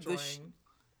really been enjoying.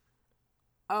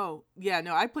 Oh, yeah,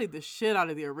 no, I played the shit out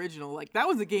of the original. Like, that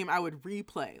was a game I would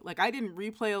replay. Like, I didn't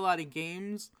replay a lot of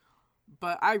games,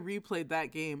 but I replayed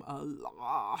that game a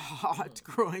lot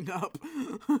growing up.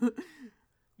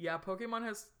 Yeah, Pokemon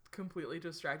has completely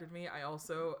distracted me. I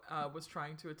also was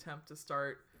trying to attempt to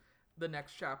start the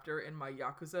next chapter in my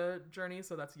Yakuza journey,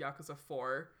 so that's Yakuza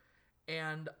 4.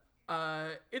 And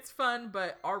it's fun,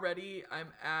 but already I'm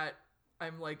at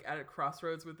a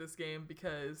crossroads with this game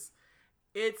because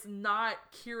it's not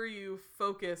Kiryu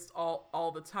focused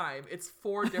all the time. It's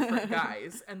 4 different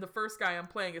guys, and the first guy I'm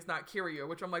playing is not Kiryu,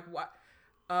 which I'm like, what?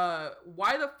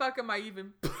 Why the fuck am I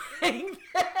even playing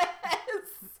this?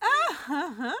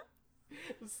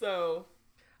 So,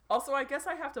 also, I guess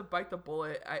I have to bite the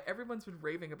bullet. Everyone's been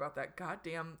raving about that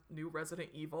goddamn new Resident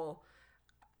Evil.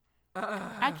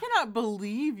 I cannot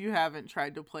believe you haven't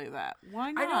tried to play that.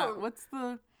 Why not? I know. What's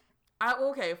the...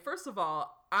 Okay, first of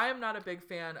all, I am not a big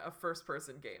fan of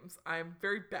first-person games. I'm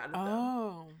very bad at them.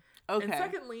 Oh, okay. And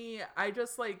secondly, I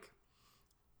just, I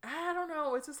don't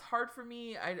know. It's just hard for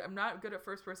me. I'm not good at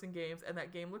first-person games, and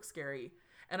that game looks scary.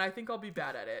 And I think I'll be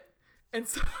bad at it. And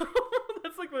so,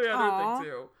 that's, the other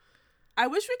thing, too. I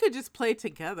wish we could just play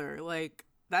together. Like,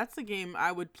 that's a game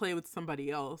I would play with somebody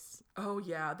else. Oh,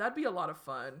 yeah. That'd be a lot of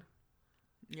fun.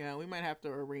 Yeah, we might have to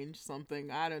arrange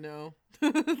something. I don't know.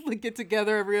 Like, get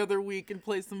together every other week and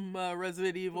play some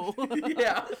Resident Evil.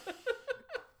 Yeah.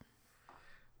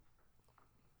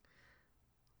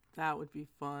 That would be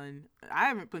fun. I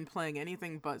haven't been playing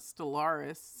anything but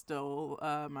Stellaris still.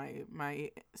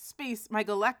 My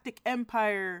Galactic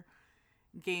Empire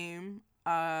game.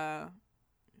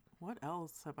 What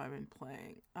else have I been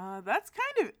playing? That's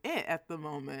kind of it at the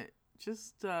moment.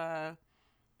 Just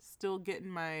still getting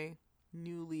my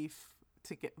New Leaf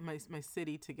to get my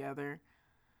city together.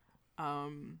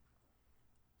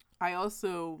 I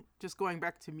also, just going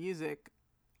back to music,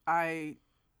 I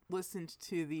listened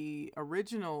to the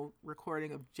original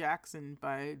recording of Jackson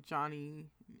by Johnny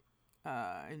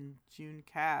and June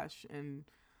Cash, and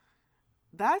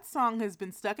that song has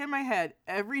been stuck in my head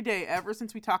every day ever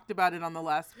since we talked about it on the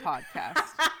last podcast.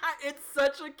 It's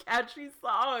such a catchy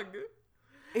song.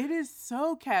 It is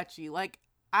so catchy. Like,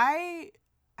 I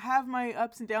have my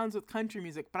ups and downs with country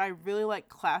music, but I really like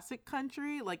classic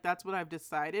country. Like, that's what I've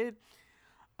decided.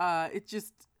 It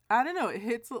just, I don't know, it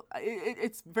hits,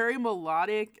 it's very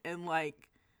melodic, and like,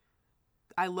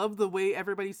 I love the way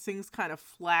everybody sings kind of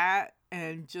flat,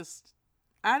 and just,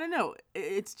 I don't know,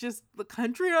 it's just the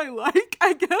country I like,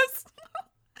 I guess.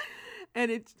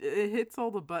 And it hits all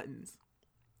the buttons.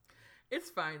 It's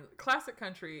fine. Classic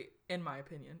country, in my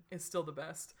opinion, is still the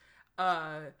best.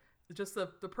 Just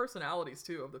the personalities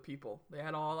too of the people. They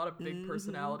had a lot of big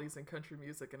personalities in country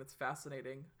music, and it's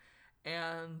fascinating.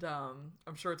 And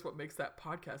I'm sure it's what makes that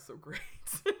podcast so great.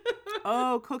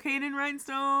 Oh, Cocaine and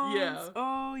Rhinestones. Yeah.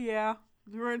 Oh, yeah.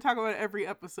 We're going to talk about it every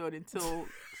episode until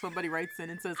somebody writes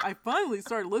in and says, I finally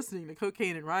started listening to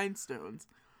Cocaine and Rhinestones.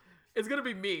 It's going to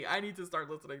be me. I need to start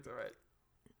listening to it.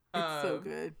 It's so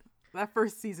good. That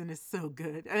first season is so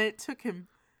good. And it took him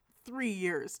 3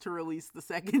 years to release the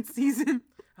second season.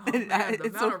 Oh, man, the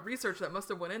amount of research that must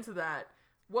have went into that.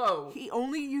 Whoa. He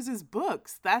only uses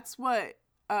books. That's what...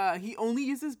 he only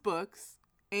uses books,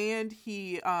 and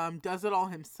he does it all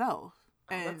himself.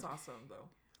 And that's awesome, though.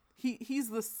 He's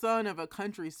the son of a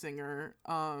country singer,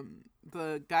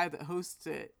 the guy that hosts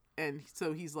it, and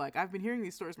so he's like, I've been hearing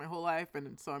these stories my whole life,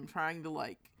 and so I'm trying to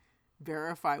like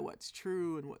verify what's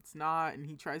true and what's not, and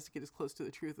he tries to get as close to the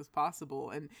truth as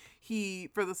possible. And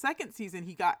for the second season,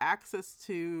 he got access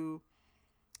to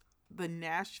the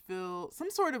Nashville,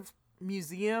 some sort of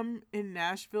museum in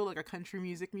Nashville, like a country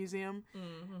music museum,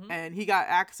 and he got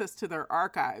access to their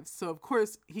archives, so of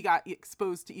course he got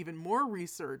exposed to even more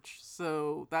research,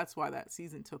 so that's why that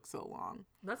season took so long.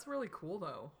 That's really cool,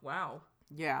 though. Wow.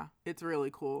 Yeah, it's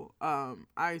really cool.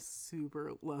 I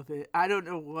super love it. I don't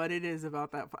know what it is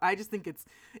about that. I just think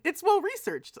it's well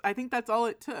researched. I think that's all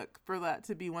it took for that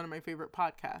to be one of my favorite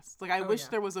podcasts. Like, I wish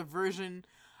there was a version.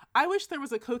 I wish there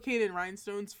was a Cocaine and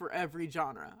Rhinestones for every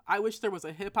genre. I wish there was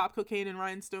a hip-hop Cocaine and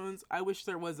Rhinestones. I wish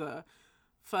there was a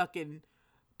fucking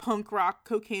punk rock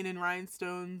Cocaine and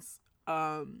Rhinestones.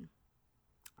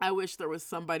 I wish there was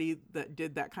somebody that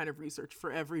did that kind of research for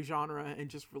every genre and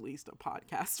just released a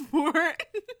podcast for it.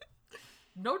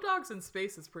 No Dogs in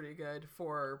Space is pretty good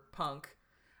for punk.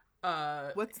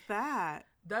 What's that?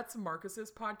 That's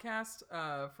Marcus's podcast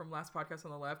from Last Podcast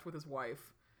on the Left with his wife.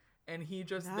 And they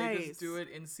just do it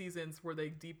in seasons where they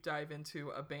deep dive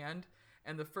into a band.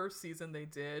 And the first season they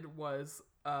did was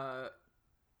the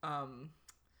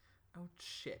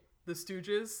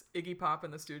Stooges, Iggy Pop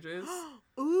and the Stooges.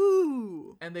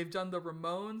 Ooh. And they've done the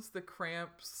Ramones, the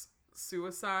Cramps,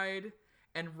 Suicide,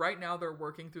 and right now they're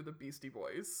working through the Beastie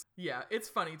Boys. Yeah, it's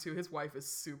funny too. His wife is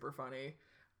super funny.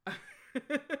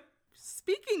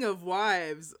 Speaking of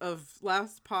wives of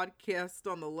Last Podcast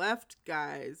on the Left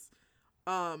guys,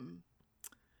 Henry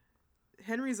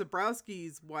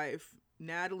Zabrowski's wife,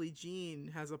 Natalie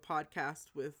Jean, has a podcast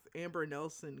with Amber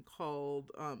Nelson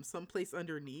called Someplace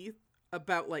Underneath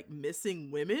about like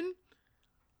missing women.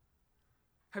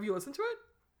 Have you listened to it?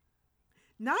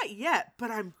 Not yet,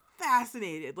 but I'm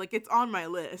fascinated. Like, it's on my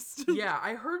list. Yeah,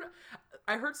 I heard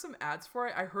some ads for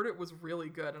it. I heard it was really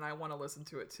good, and I want to listen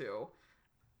to it too.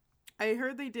 I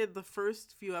heard they did the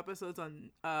first few episodes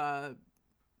on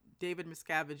David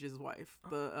Miscavige's wife,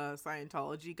 the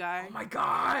Scientology guy. Oh my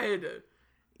god!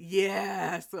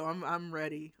 Yeah, so I'm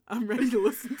ready. I'm ready to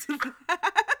listen to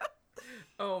that.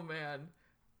 Oh man,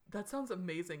 that sounds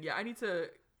amazing. Yeah, I need to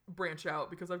branch out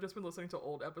because I've just been listening to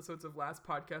old episodes of Last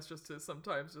Podcast just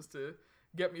to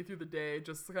get me through the day,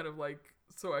 just kind of like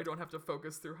so I don't have to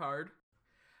focus through hard.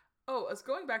 Oh, as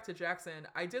going back to Jackson,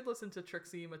 I did listen to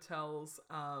Trixie Mattel's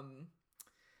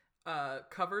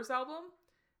covers album.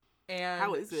 And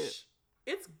how is it?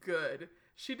 It's good.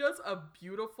 She does a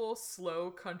beautiful,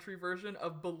 slow country version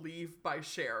of Believe by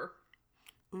Cher.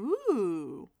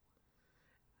 Ooh.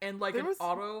 And like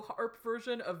auto harp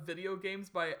version of Video Games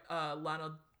by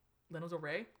Lana Del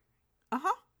Rey.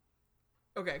 Uh-huh.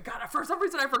 Okay, God, for some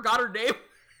reason I forgot her name.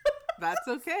 That's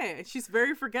okay. She's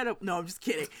very forgettable. No, I'm just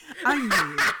kidding.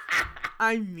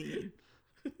 I'm mean.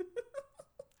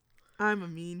 I'm a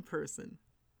mean person.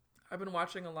 I've been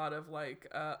watching a lot of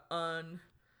like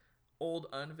old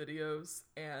videos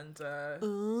and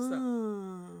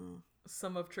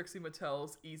some of Trixie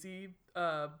Mattel's Easy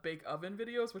Bake Oven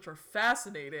videos, which are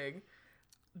fascinating.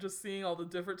 Just seeing all the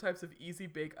different types of Easy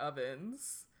Bake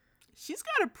Ovens. She's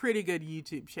got a pretty good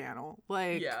YouTube channel.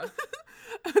 Like, yeah.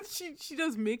 she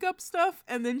does makeup stuff,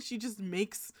 and then she just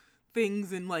makes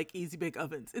things in like Easy Bake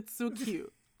Ovens. It's so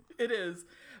cute. It is.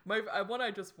 One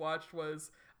I just watched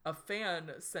was a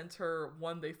fan sent her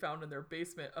one they found in their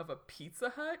basement of a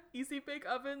Pizza Hut Easy Bake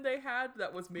Oven they had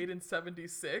that was made in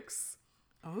 1976.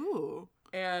 Oh.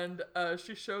 And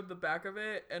she showed the back of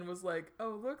it and was like,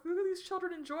 oh, look at these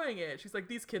children enjoying it. She's like,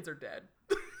 these kids are dead.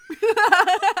 They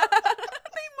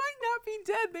might not be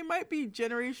dead. They might be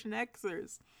Generation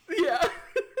Xers. Yeah.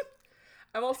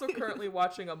 I'm also currently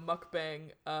watching a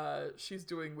mukbang she's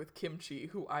doing with Kimchi,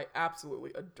 who I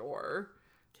absolutely adore.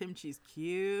 Kimchi's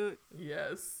cute.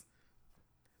 Yes.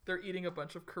 They're eating a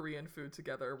bunch of Korean food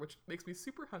together, which makes me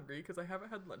super hungry because I haven't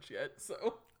had lunch yet,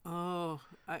 so. Oh,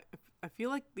 I feel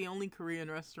like the only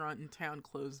Korean restaurant in town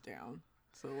closed down.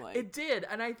 So like it did,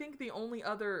 and I think the only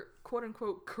other quote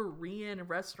unquote Korean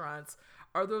restaurants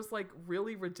are those like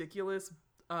really ridiculous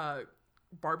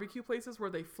barbecue places where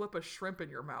they flip a shrimp in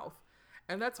your mouth.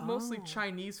 And that's mostly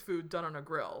Chinese food done on a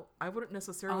grill. I wouldn't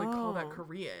necessarily call that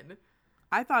Korean.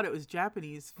 I thought it was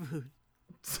Japanese food.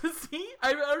 See?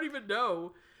 I don't even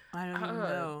know. I don't even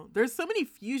know. There's so many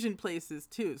fusion places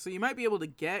too, so you might be able to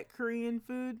get Korean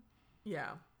food. Yeah.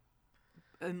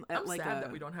 And I'm sad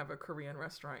that we don't have a Korean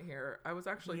restaurant here. I was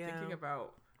actually thinking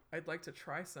about I'd like to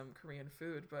try some Korean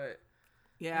food, but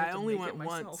I only went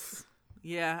once.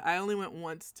 Yeah, I only went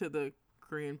once to the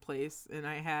Korean place, and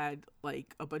I had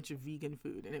like a bunch of vegan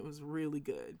food, and it was really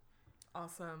good.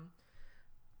 Awesome.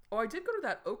 Oh, I did go to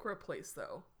that okra place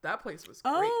though. That place was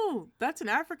great. Oh, that's an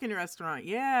African restaurant.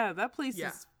 Yeah, that place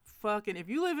is fucking. If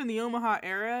you live in the Omaha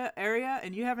area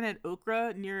and you haven't had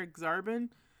okra near Exarban,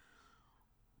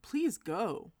 please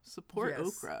go support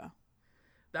okra.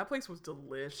 That place was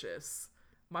delicious.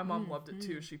 My mom loved it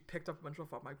too. She picked up a bunch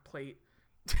of off my plate.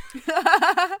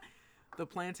 The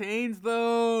plantains,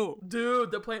 though.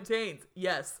 Dude, the plantains.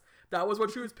 Yes. That was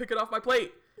what she was picking off my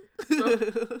plate. So.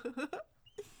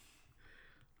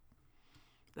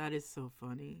 That is so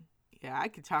funny. Yeah, I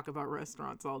could talk about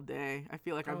restaurants all day. I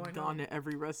feel like I've gone to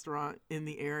every restaurant in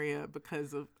the area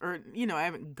because of, or, I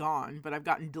haven't gone, but I've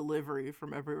gotten delivery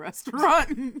from every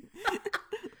restaurant.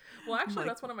 Well, actually,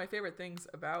 that's one of my favorite things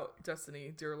about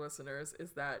Destiny, dear listeners,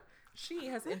 is that she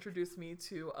has introduced me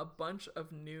to a bunch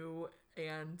of new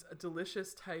and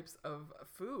delicious types of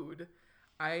food.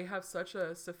 I have such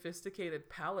a sophisticated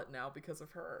palate now because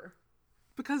of her.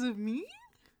 Because of me?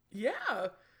 Yeah.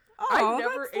 Oh, I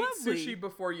never ate lovely. Sushi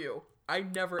before you. I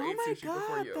never ate sushi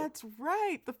before you. That's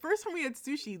right. The first time we had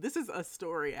sushi, this is a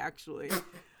story actually.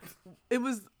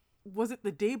 Was it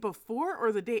the day before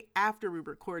or the day after we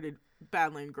recorded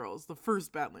Badland Girls, the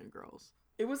first Badland Girls?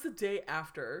 It was the day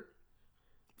after.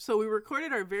 So we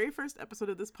recorded our very first episode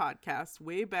of this podcast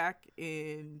way back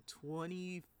in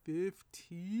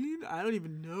 2015. I don't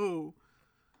even know.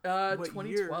 2012.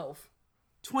 Year.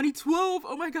 2012.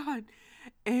 Oh my God.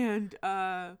 And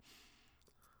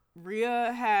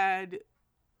Rhea had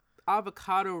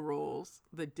avocado rolls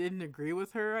that didn't agree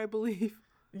with her, I believe.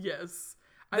 Yes.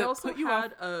 I also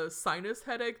had a sinus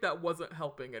headache that wasn't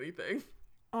helping anything.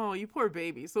 Oh, you poor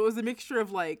baby. So it was a mixture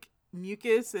of like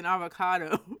mucus and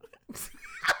avocado.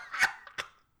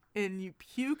 And you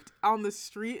puked on the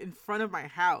street in front of my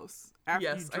house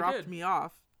after you dropped me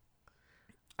off.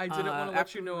 I didn't want to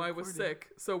let you know I was sick.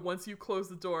 So once you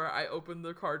closed the door, I opened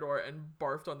the car door and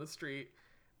barfed on the street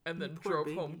and then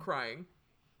drove home crying.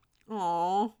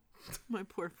 Aw, my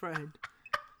poor friend.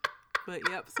 But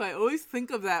yep, so I always think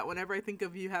of that whenever I think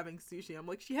of you having sushi. I'm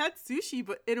like, she had sushi,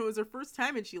 and it was her first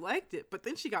time and she liked it. But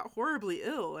then she got horribly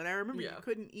ill. And I remember you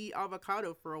couldn't eat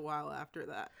avocado for a while after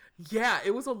that. Yeah,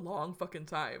 it was a long fucking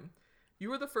time. You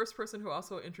were the first person who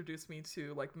also introduced me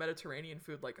to like Mediterranean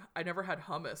food. Like I never had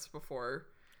hummus before.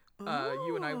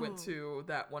 You and I went to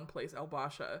that one place, El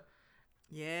Basha.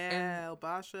 Yeah, El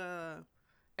Basha.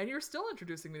 And you're still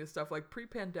introducing me to stuff like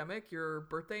pre-pandemic, your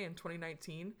birthday in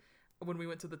 2019, when we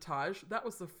went to the Taj. That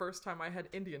was the first time I had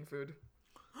Indian food.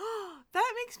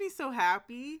 That makes me so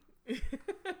happy.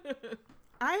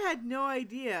 I had no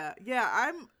idea.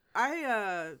 Yeah,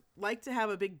 I like to have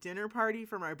a big dinner party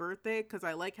for my birthday because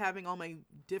I like having all my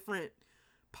different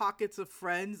pockets of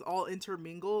friends all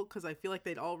intermingle because I feel like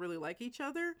they'd all really like each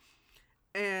other.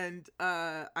 And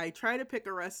I try to pick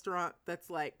a restaurant that's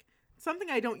like something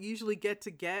I don't usually get,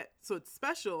 so it's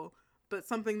special, but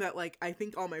something that like I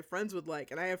think all my friends would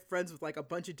like. And I have friends with like a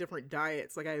bunch of different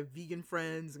diets. Like I have vegan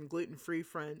friends and gluten-free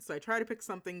friends. So I try to pick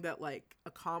something that like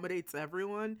accommodates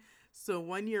everyone. So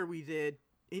one year we did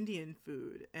Indian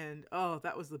food, and oh,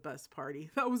 that was the best party.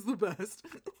 That was the best.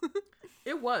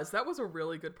 That was a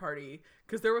really good party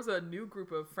because there was a new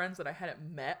group of friends that I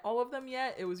hadn't met all of them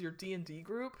yet. It was your D&D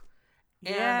group.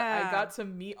 And I got to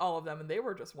meet all of them, and they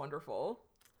were just wonderful.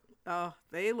 Oh,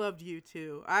 they loved you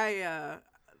too. I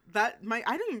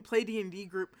don't even play D&D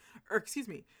group, or excuse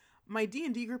me, my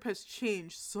D&D group has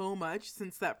changed so much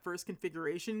since that first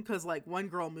configuration because like one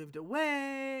girl moved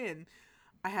away, and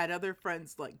I had other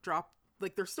friends like drop,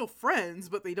 like they're still friends,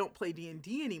 but they don't play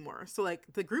D&D anymore. So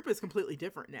like the group is completely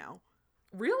different now.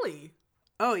 Really?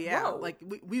 Oh yeah. Whoa. Like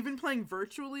we've been playing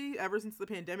virtually ever since the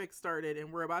pandemic started,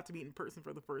 and we're about to meet in person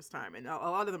for the first time. And a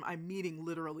lot of them I'm meeting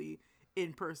literally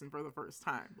in person for the first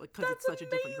time, like because it's such a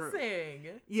different group.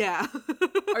 Yeah.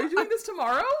 Are you doing this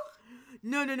tomorrow?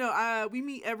 No. We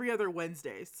meet every other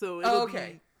Wednesday, so it'll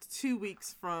be 2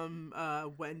 weeks from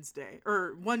Wednesday,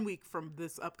 or 1 week from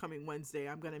this upcoming Wednesday.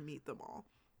 I'm gonna meet them all.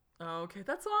 Okay,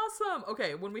 that's awesome.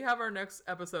 Okay, when we have our next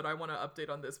episode, I want to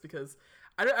update on this because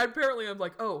I apparently I'm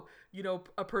like, oh, you know,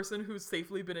 a person who's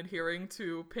safely been adhering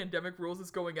to pandemic rules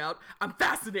is going out. I'm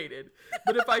fascinated.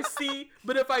 But if I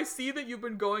see that you've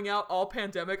been going out all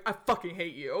pandemic, I fucking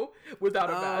hate you without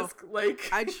a mask. Like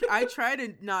I try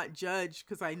to not judge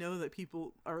because I know that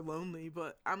people are lonely,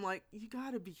 but I'm like, you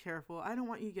gotta be careful. I don't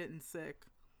want you getting sick.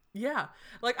 Yeah.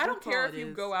 Like, I don't care if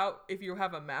you go out, if you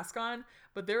have a mask on,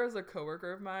 but there is a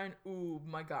coworker of mine. Ooh,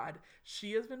 my God.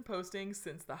 She has been posting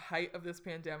since the height of this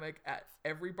pandemic at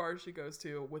every bar she goes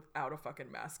to without a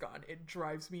fucking mask on. It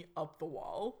drives me up the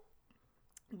wall.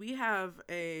 We have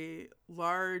a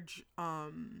large,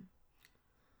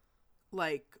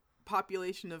 like,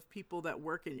 population of people that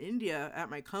work in India at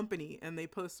my company, and they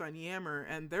post on Yammer,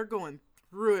 and they're going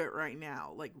through it right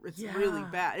now. Like, it's really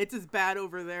bad. It's as bad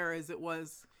over there as it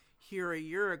was here a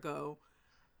year ago,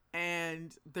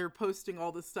 and they're posting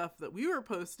all the stuff that we were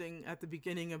posting at the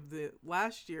beginning of the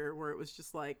last year, where it was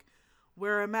just like,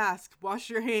 wear a mask, wash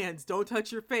your hands, don't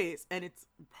touch your face, and it's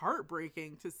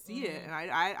heartbreaking to see it. And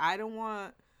I don't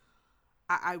want,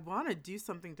 I want to do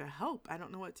something to help. I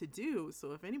don't know what to do.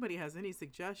 So if anybody has any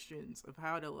suggestions of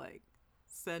how to like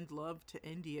send love to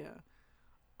India,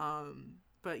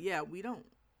 but yeah, we don't,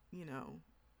 you know,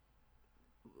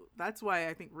 that's why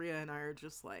I think Rhea and I are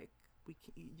just like,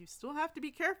 you still have to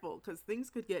be careful because things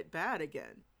could get bad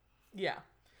again. Yeah.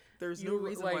 There's no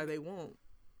reason why they won't.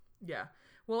 Yeah.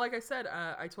 Well, like I said,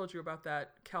 I told you about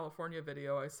that California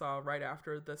video I saw right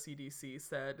after the CDC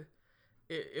said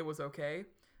it was okay.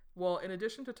 Well, in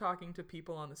addition to talking to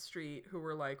people on the street who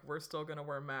were like, we're still going to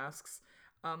wear masks,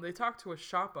 they talked to a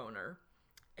shop owner,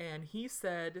 and he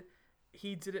said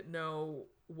he didn't know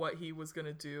what he was going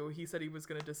to do. He said he was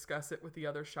going to discuss it with the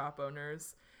other shop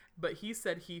owners, but he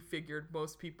said he figured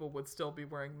most people would still be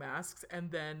wearing masks.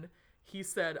 And then he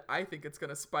said, I think it's going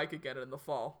to spike again in the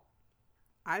fall.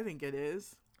 I think it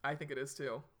is. I think it is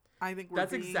too. I think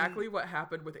that's exactly what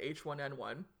happened with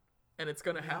H1N1, and it's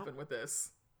going to happen with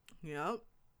this. Yep.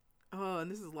 Oh, and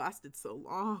this has lasted so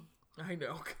long. I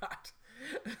know,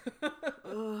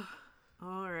 God.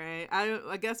 All right.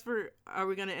 I guess are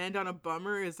we going to end on a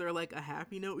bummer? Is there like a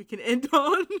happy note we can end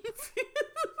on?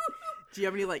 Do you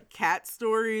have any like cat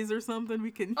stories or something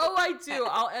we can? Oh, I do.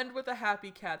 I'll end with a happy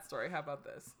cat story. How about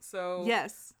this? So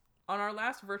yes. On our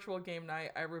last virtual game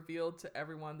night, I revealed to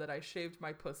everyone that I shaved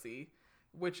my pussy,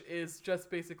 which is just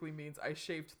basically means I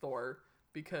shaved Thor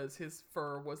because his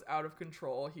fur was out of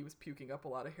control. He was puking up a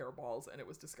lot of hairballs and it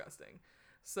was disgusting.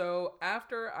 So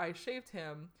after I shaved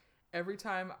him,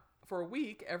 for a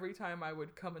week, every time I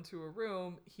would come into a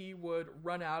room, he would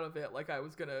run out of it like I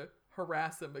was going to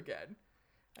harass him again.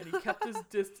 And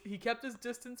he kept his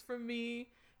distance from me.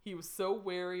 He was so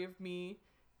wary of me.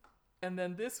 And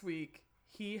then this week,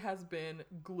 he has been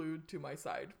glued to my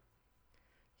side.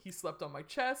 He slept on my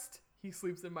chest. He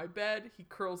sleeps in my bed. He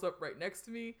curls up right next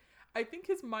to me. I think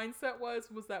his mindset was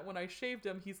that when I shaved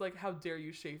him, he's like, how dare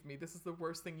you shave me? This is the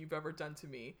worst thing you've ever done to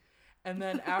me. And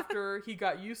then after he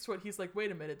got used to it, he's like,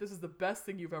 wait a minute, this is the best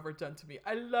thing you've ever done to me.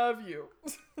 I love you.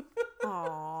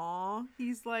 Aww.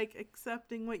 He's like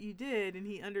accepting what you did, and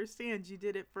he understands you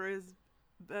did it for his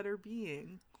better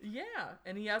being. Yeah,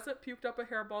 and he hasn't puked up a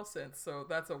hairball since, so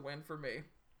that's a win for me.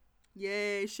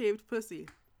 Yay, shaved pussy.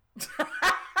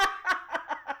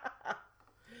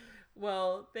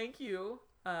 Well, thank you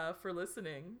for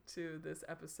listening to this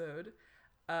episode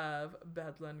of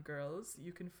Bedlam Girls.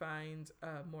 You can find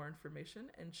more information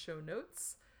and show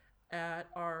notes at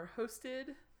we're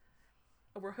hosted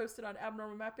on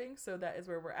Abnormal Mapping, so that is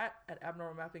where we're at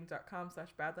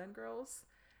abnormalmapping.com/badlandgirls.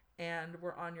 And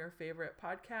we're on your favorite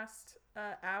podcast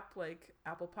app like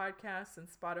Apple Podcasts and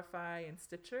Spotify and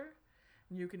Stitcher.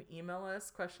 You can email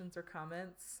us questions or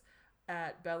comments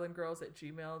at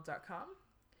bedlandgirls@gmail.com.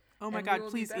 Oh my God,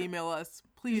 please email us.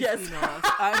 Please yes. email us.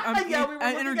 I'm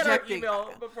interjecting. At our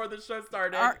email before the show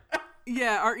started. Our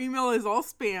email is all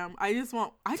spam. I just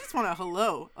want a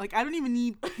hello. Like, I don't even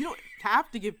need, you don't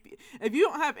have to give, if you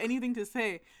don't have anything to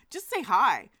say, just say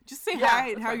hi. Just say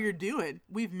hi and how you're doing.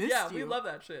 We've missed you. Yeah, we love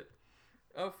that shit.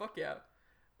 Oh, fuck yeah.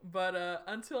 But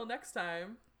until next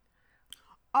time,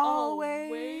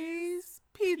 always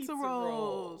pizza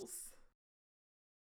rolls.